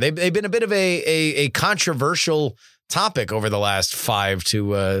Trafalgar? They've been a bit of a controversial topic over the last 5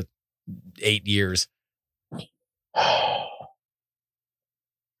 to 8 years.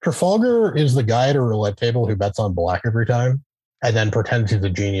 Trafalgar is the guy at a roulette table who bets on black every time and then pretends he's a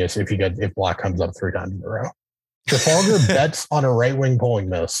genius if black comes up 3 times in a row. Trafalgar bets on a right-wing polling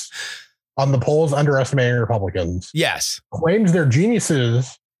miss on the polls underestimating Republicans. Yes. Claims they're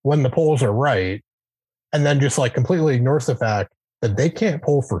geniuses when the polls are right, and then just like completely ignores the fact that they can't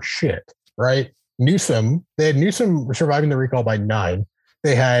poll for shit, right? They had Newsom surviving the recall by 9.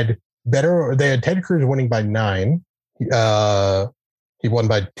 They had Ted Cruz winning by 9. He won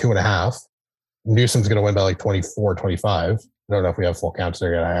by 2.5. Newsom's going to win by like 24, 25. I don't know if we have full counts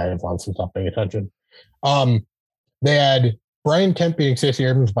there yet. I have honestly stopped paying attention. They had Brian Kemp beating Stacey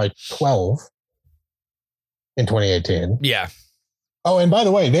Abrams by 12 in 2018. Yeah. Oh, and by the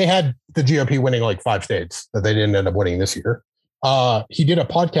way, they had the GOP winning like 5 states that they didn't end up winning this year. He did a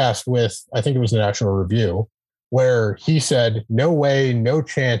podcast with, I think it was the National Review, where he said, no way, no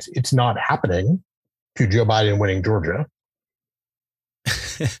chance, it's not happening to Joe Biden winning Georgia.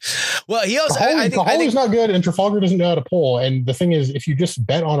 Well, he also, I think is not good, and Trafalgar doesn't know how to poll. And the thing is, if you just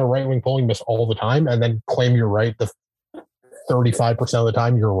bet on a right-wing polling miss all the time and then claim you're right the 35% of the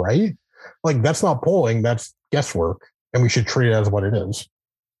time you're right, like that's not polling, that's guesswork, and we should treat it as what it is.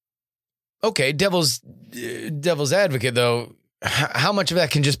 Okay, devil's advocate though, how much of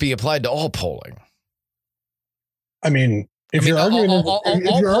that can just be applied to all polling? I mean, all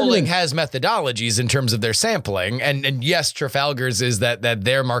polling has methodologies in terms of their sampling, and yes, Trafalgar's is that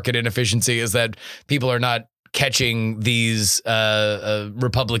their market inefficiency is that people are not catching these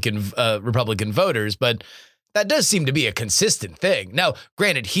Republican voters, but that does seem to be a consistent thing. Now,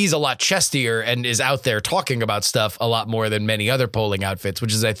 granted, he's a lot chestier and is out there talking about stuff a lot more than many other polling outfits,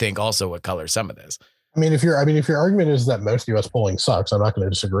 which is, I think, also what colors some of this. I mean, if your argument is that most U.S. polling sucks, I'm not going to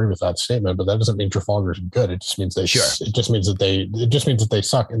disagree with that statement. But that doesn't mean Trafalgar's good. It just means It just means that they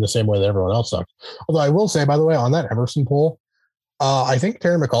suck in the same way that everyone else sucks. Although I will say, by the way, on that Emerson poll, I think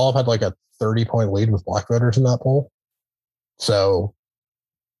Terry McAuliffe had like a 30-point lead with black voters in that poll. So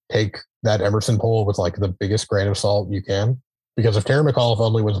take that Emerson poll with like the biggest grain of salt you can, because if Terry McAuliffe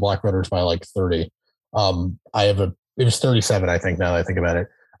only wins black voters by like 30, it was 37, I think, now that I think about it.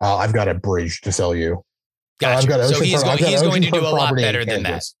 I've got a bridge to sell you. Gotcha. So he's going to do a lot better than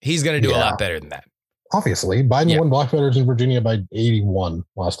that. He's going to do a lot better than that. Obviously, Biden won black voters in Virginia by 81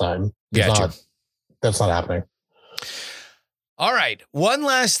 last time. That's not happening. All right. One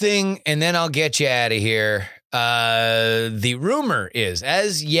last thing, and then I'll get you out of here. The rumor is,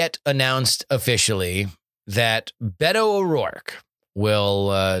 as yet announced officially, that Beto O'Rourke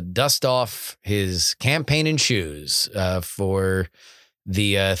will dust off his campaign shoes for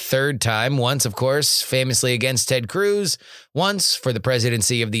the third time. Once, of course, famously against Ted Cruz, once for the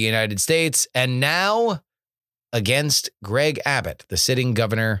presidency of the United States, and now against Greg Abbott, the sitting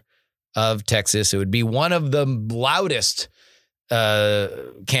governor of Texas. It would be one of the loudest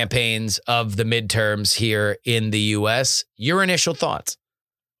campaigns of the midterms here in the U.S. Your initial thoughts?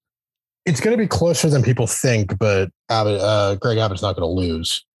 It's going to be closer than people think, but Greg Abbott's not going to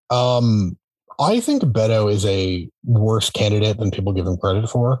lose. I think Beto is a worse candidate than people give him credit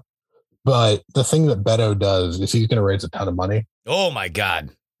for. But the thing that Beto does is he's going to raise a ton of money. Oh my God.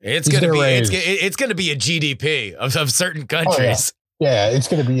 It's going to be a GDP of certain countries. Oh, yeah. It's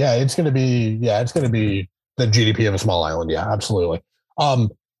going to be the GDP of a small island. Yeah, absolutely.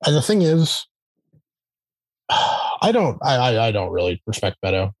 And the thing is, I don't really respect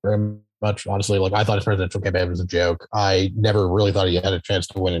Beto very much, honestly. Like, I thought his presidential campaign was a joke. I never really thought he had a chance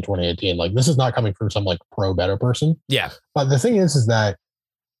to win in 2018. Like, this is not coming from some like pro Beto person. Yeah. But the thing is that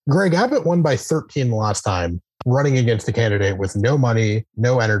Greg Abbott won by 13 the last time, running against a candidate with no money,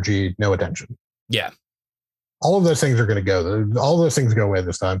 no energy, no attention. Yeah. All of those things are going to go. All those things go away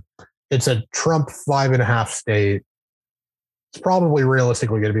this time. It's a Trump 5.5 state. It's probably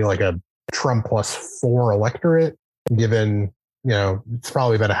realistically going to be like a Trump +4 electorate, given, it's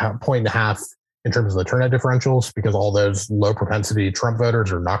probably about a point and a half in terms of the turnout differentials, because all those low propensity Trump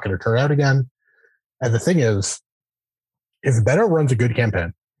voters are not going to turn out again. And the thing is, if Beto runs a good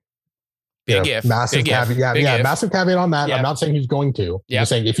campaign, massive caveat, massive caveat on that. I'm not saying he's going to. I'm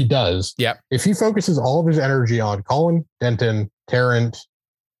saying if he does, if he focuses all of his energy on Colin, Denton, Tarrant,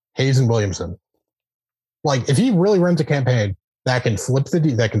 Hayes, and Williamson, like if he really runs a campaign that can flip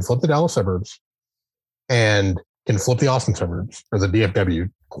the Dallas suburbs and can flip the Austin suburbs, or the DFW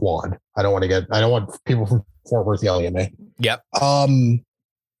quad. I don't want people from Fort Worth yelling at me. Yep.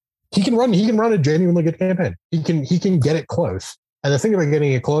 He can run a genuinely good campaign. He can get it close. And the thing about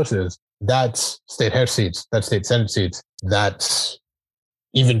getting it close is that's state house seats, that's state senate seats, that's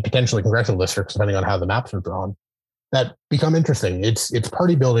even potentially congressional districts, depending on how the maps are drawn, that become interesting. It's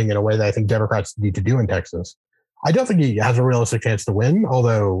party building in a way that I think Democrats need to do in Texas. I don't think he has a realistic chance to win,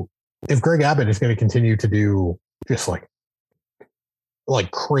 although if Greg Abbott is going to continue to do just like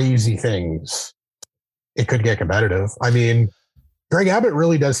crazy things, it could get competitive. I mean, Greg Abbott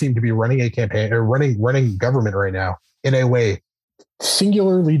really does seem to be running a campaign or running government right now in a way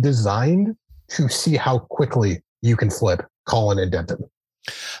singularly designed to see how quickly you can flip Colin and Denton.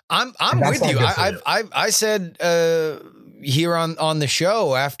 I'm with you. I said here on the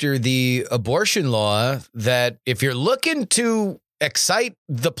show after the abortion law that if you're looking to excite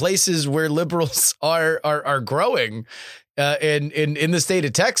the places where liberals are growing in the state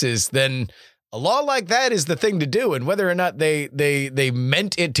of Texas, then a law like that is the thing to do. And whether or not they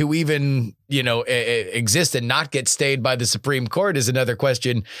meant it to even, exist and not get stayed by the Supreme Court is another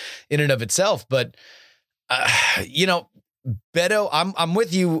question in and of itself. But, Beto, I'm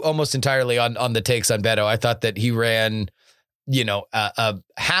with you almost entirely on the takes on Beto. I thought that he ran, a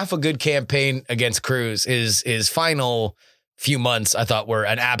half a good campaign against Cruz. His final few months, I thought, were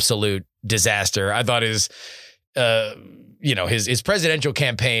an absolute disaster. I thought his presidential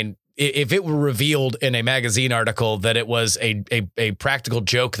campaign, if it were revealed in a magazine article that it was a practical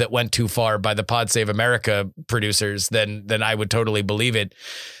joke that went too far by the Pod Save America producers, then I would totally believe it.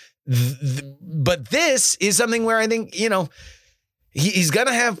 But this is something where I think, he's going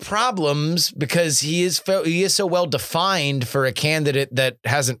to have problems because he is so well defined for a candidate that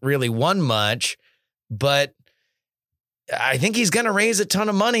hasn't really won much. But I think he's going to raise a ton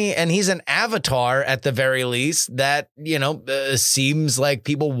of money, and he's an avatar at the very least that, seems like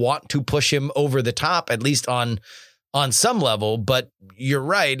people want to push him over the top, at least on some level. But you're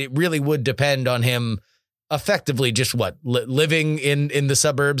right. It really would depend on him effectively just living in the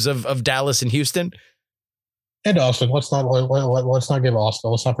suburbs of Dallas and Houston and Austin. Let's not give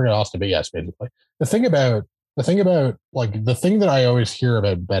Austin. Let's not forget Austin. But yes, basically the thing about the thing that I always hear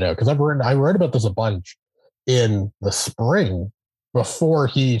about Beto, because I wrote about this a bunch in the spring before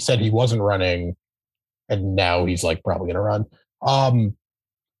he said he wasn't running, and now he's probably going to run.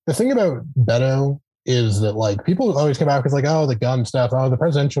 The thing about Beto is that people always come out because the gun stuff, the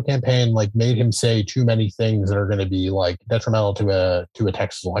presidential campaign made him say too many things that are going to be detrimental to a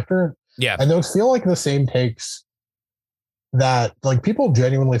Texas electorate. Yeah, and those feel like the same takes that people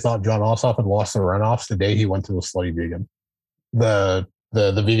genuinely thought John Ossoff had lost the runoffs the day he went to the Slutty Vegan, the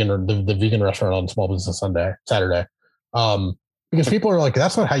vegan restaurant on Small Business Saturday. Because people are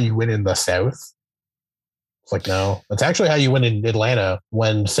that's not how you win in the South. It's no, that's actually how you win in Atlanta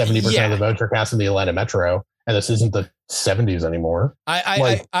when 70% of the votes are cast in the Atlanta metro. And this isn't the 70s anymore.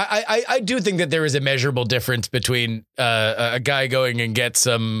 I do think that there is a measurable difference between a guy going and get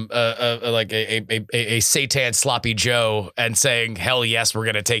some a Seitan sloppy Joe and saying, hell yes, we're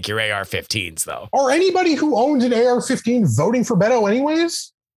going to take your AR-15s though. Or anybody who owns an AR-15 voting for Beto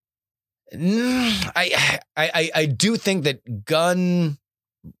anyways? I do think that gun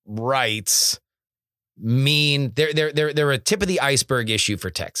rights mean they're a tip of the iceberg issue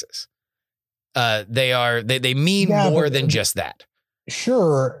for Texas. They mean more than just that.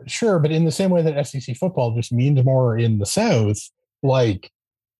 Sure. But in the same way that SEC football just means more in the South, the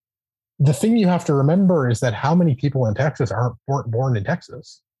thing you have to remember is that how many people in Texas weren't born in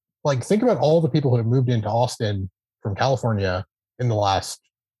Texas. Think about all the people who have moved into Austin from California in the last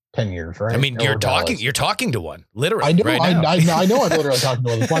 10 years, right? I mean, you're talking to one, literally. I know, right now. I know I'm literally talking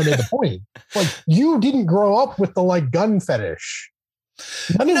to one. That's why I made the point. Like, you didn't grow up with the gun fetish.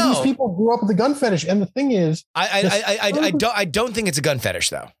 None of these people grew up with the gun fetish. And the thing is, I don't think it's a gun fetish,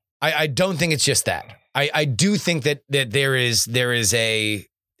 though. I don't think it's just that. I do think that there is it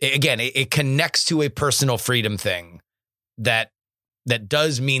connects to a personal freedom thing that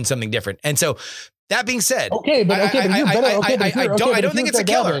does mean something different. And so, that being said, I don't think it's a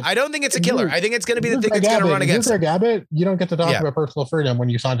killer. I don't think it's a killer. I think it's going to be the thing that's going to run against Greg Abbott. You don't get to talk about personal freedom when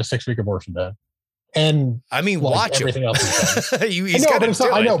you signed a 6-week abortion ban. And I mean, watch everything else. I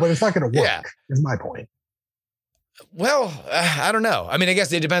know, but it's not going to work. Yeah. Is my point. Well, I don't know. I mean, I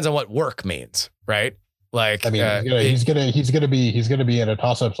guess it depends on what work means, right? Like, I mean, he's gonna be in a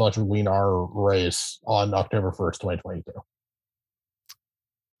toss-up / lean R race on October 1st, 2022.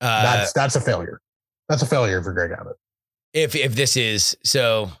 That's a failure. That's a failure for Greg Abbott. If this is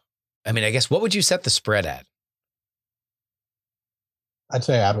so, I mean, I guess what would you set the spread at? I'd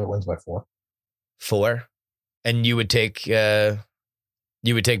say Abbott wins by 4. 4, and you would take Beto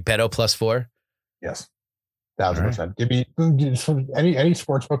 +4. Yes, 1,000%. Give me any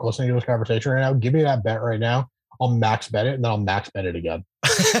sportsbook listening to this conversation right now. Give me that bet right now. I'll max bet it, and then I'll max bet it again.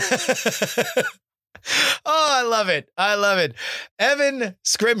 Oh, I love it. I love it. Evan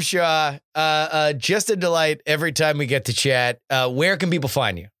Scrimshaw, just a delight every time we get to chat. Where can people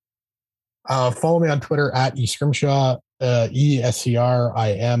find you? Follow me on Twitter at eScrimshaw,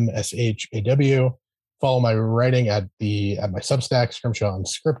 ESCRIMSHAW. Follow my writing at my Substack, Scrimshaw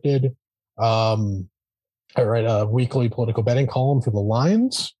Unscripted. I write a weekly political betting column for the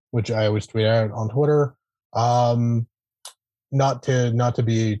Lions, which I always tweet out on Twitter. Not to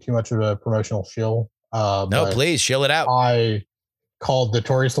be too much of a promotional shill. No, please shill it out. I called the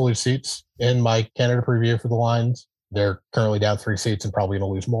Tories to lose seats in my candidate preview for the Lions. They're currently down 3 seats and probably going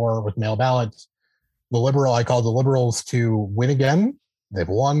to lose more with mail ballots. I called the Liberals to win again. They've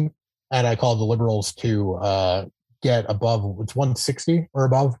won. And I called the Liberals to get above, it's 160 or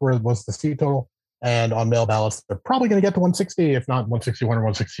above where was the seat total. And on mail ballots, they're probably going to get to 160, if not 161 or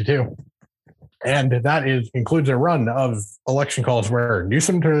 162. And that includes a run of election calls where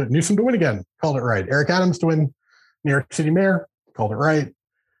Newsom to win again, called it right. Eric Adams to win New York City mayor, called it right.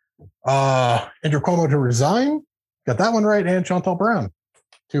 Andrew Cuomo to resign, got that one right, and Chantal Brown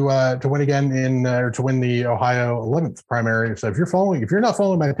to win again to win the Ohio 11th primary. So if you're not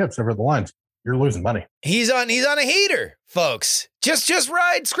following my tips over the lines, you're losing money. He's on a heater, folks. Just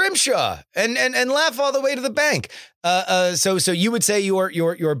ride Scrimshaw and laugh all the way to the bank. So you would say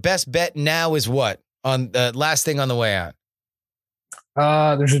your best bet now is what on the last thing on the way out?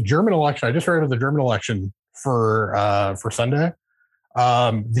 There's a German election. I just read about the German election for Sunday.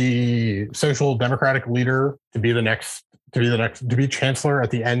 The Social Democratic leader to be chancellor at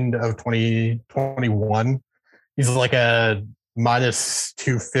the end of 2021. He's like a minus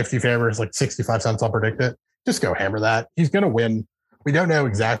 250 favors, like 65 cents. I'll predict it. Just go hammer that. He's going to win. We don't know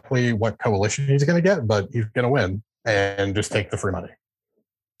exactly what coalition he's going to get, but he's going to win, and just take the free money.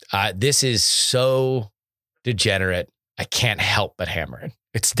 This is so degenerate. I can't help but hammer it.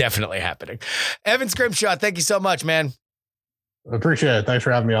 It's definitely happening. Evan Scrimshaw, thank you so much, man. Appreciate it. Thanks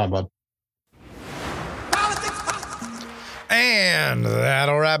for having me on, bud. And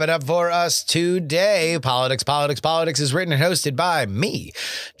that'll wrap it up for us today. Politics is written and hosted by me,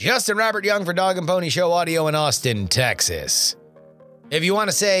 Justin Robert Young, for Dog and Pony Show Audio in Austin, Texas. If you want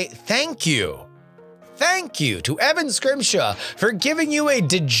to say thank you to Evan Scrimshaw for giving you a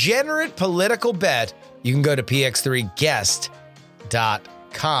degenerate political bet, you can go to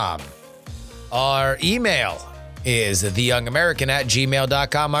px3guest.com. Our email is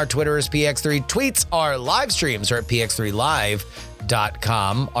theyoungamerican@gmail.com. Our Twitter is px3. Tweets, our live streams are at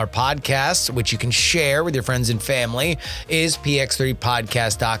px3live.com. Our podcast, which you can share with your friends and family, is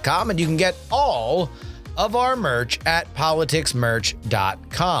px3podcast.com. And you can get all of our merch at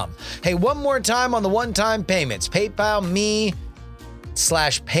politicsmerch.com. Hey, one more time on the one-time payments. PayPal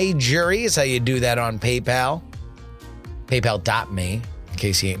me/payjury is how you do that on PayPal. PayPal.me, in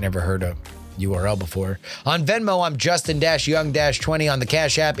case you ain't never heard of URL before. On Venmo, I'm Justin-Young-20. On the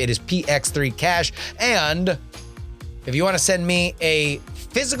Cash App, it is PX3Cash. And if you want to send me a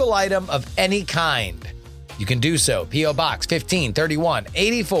physical item of any kind, you can do so. P.O. Box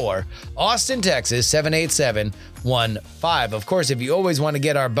 153184, Austin, Texas 78715. Of course, if you always want to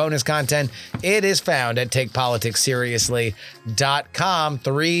get our bonus content, it is found at TakePoliticsSeriously.com.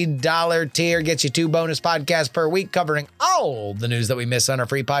 $3 tier gets you 2 bonus podcasts per week covering all the news that we miss on our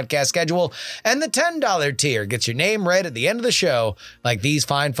free podcast schedule. And the $10 tier gets your name read at the end of the show, like these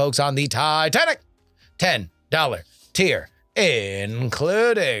fine folks on the Titanic. $10 tier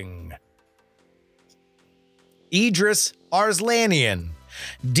including Idris Arslanian,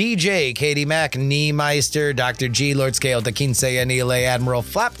 DJ, Katie Mack, Niemeister, Dr. G, Lord Scale, The Kinsey, Anile, Admiral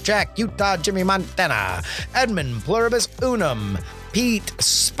Flapjack, Utah, Jimmy Montana, Edmund Pluribus Unum, Pete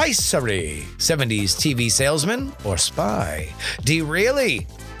Spicery, 70s TV salesman or spy, D. Reilly,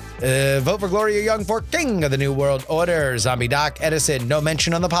 vote for Gloria Young for King of the New World Order, Zombie Doc, Edison, no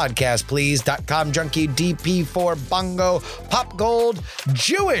mention on the podcast, please, .com Junkie, DP4 Bongo, Pop Gold,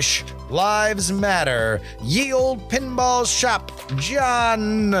 Jewish Lives Matter, Ye Old Pinball Shop,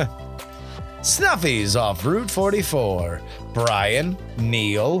 John, Snuffies off Route 44, Brian,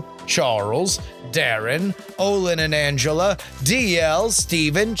 Neil, Charles, Darren, Olin and Angela, DL,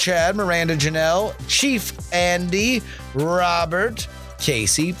 Steven, Chad, Miranda, Janelle, Chief Andy, Robert,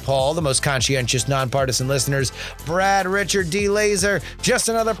 Casey, Paul, the most conscientious, nonpartisan listeners, Brad, Richard, D. Laser, Just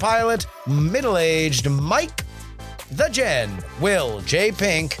Another Pilot, Middle-Aged, Mike, The Jen, Will, J.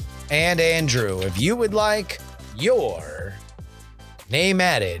 Pink, and Andrew. If you would like your name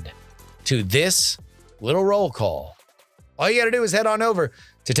added to this little roll call, all you got to do is head on over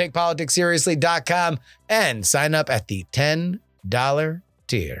to TakePoliticsSeriously.com and sign up at the $10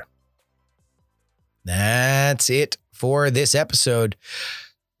 tier. That's it for this episode.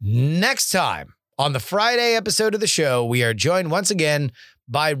 Next time on the Friday episode of the show, we are joined once again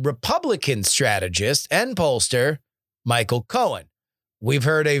by Republican strategist and pollster Michael Cohen. We've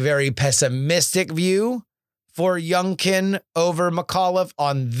heard a very pessimistic view for Youngkin over McAuliffe.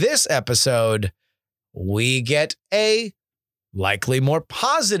 On this episode, we get a likely more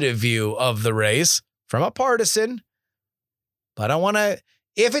positive view of the race from a partisan. But I want to,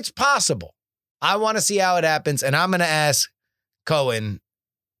 if it's possible, I want to see how it happens, and I'm going to ask Cohen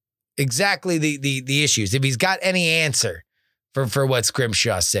exactly the issues, if he's got any answer for what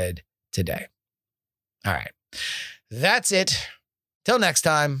Scrimshaw said today. All right. That's it. Till next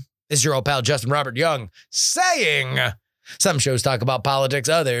time, this is your old pal Justin Robert Young saying, some shows talk about politics,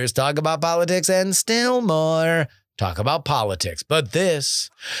 others talk about politics, and still more talk about politics. But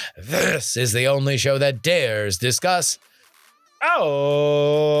this is the only show that dares discuss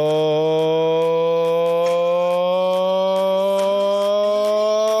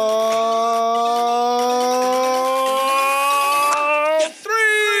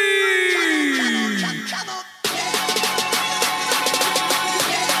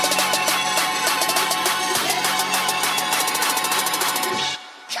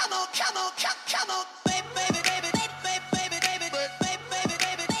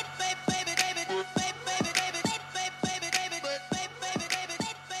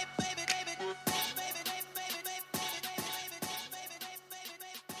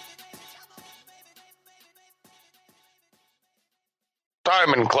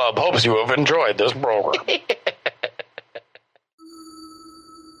Diamond Club hopes you have enjoyed this program.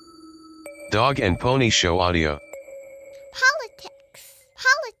 Dog and Pony Show audio. Politics.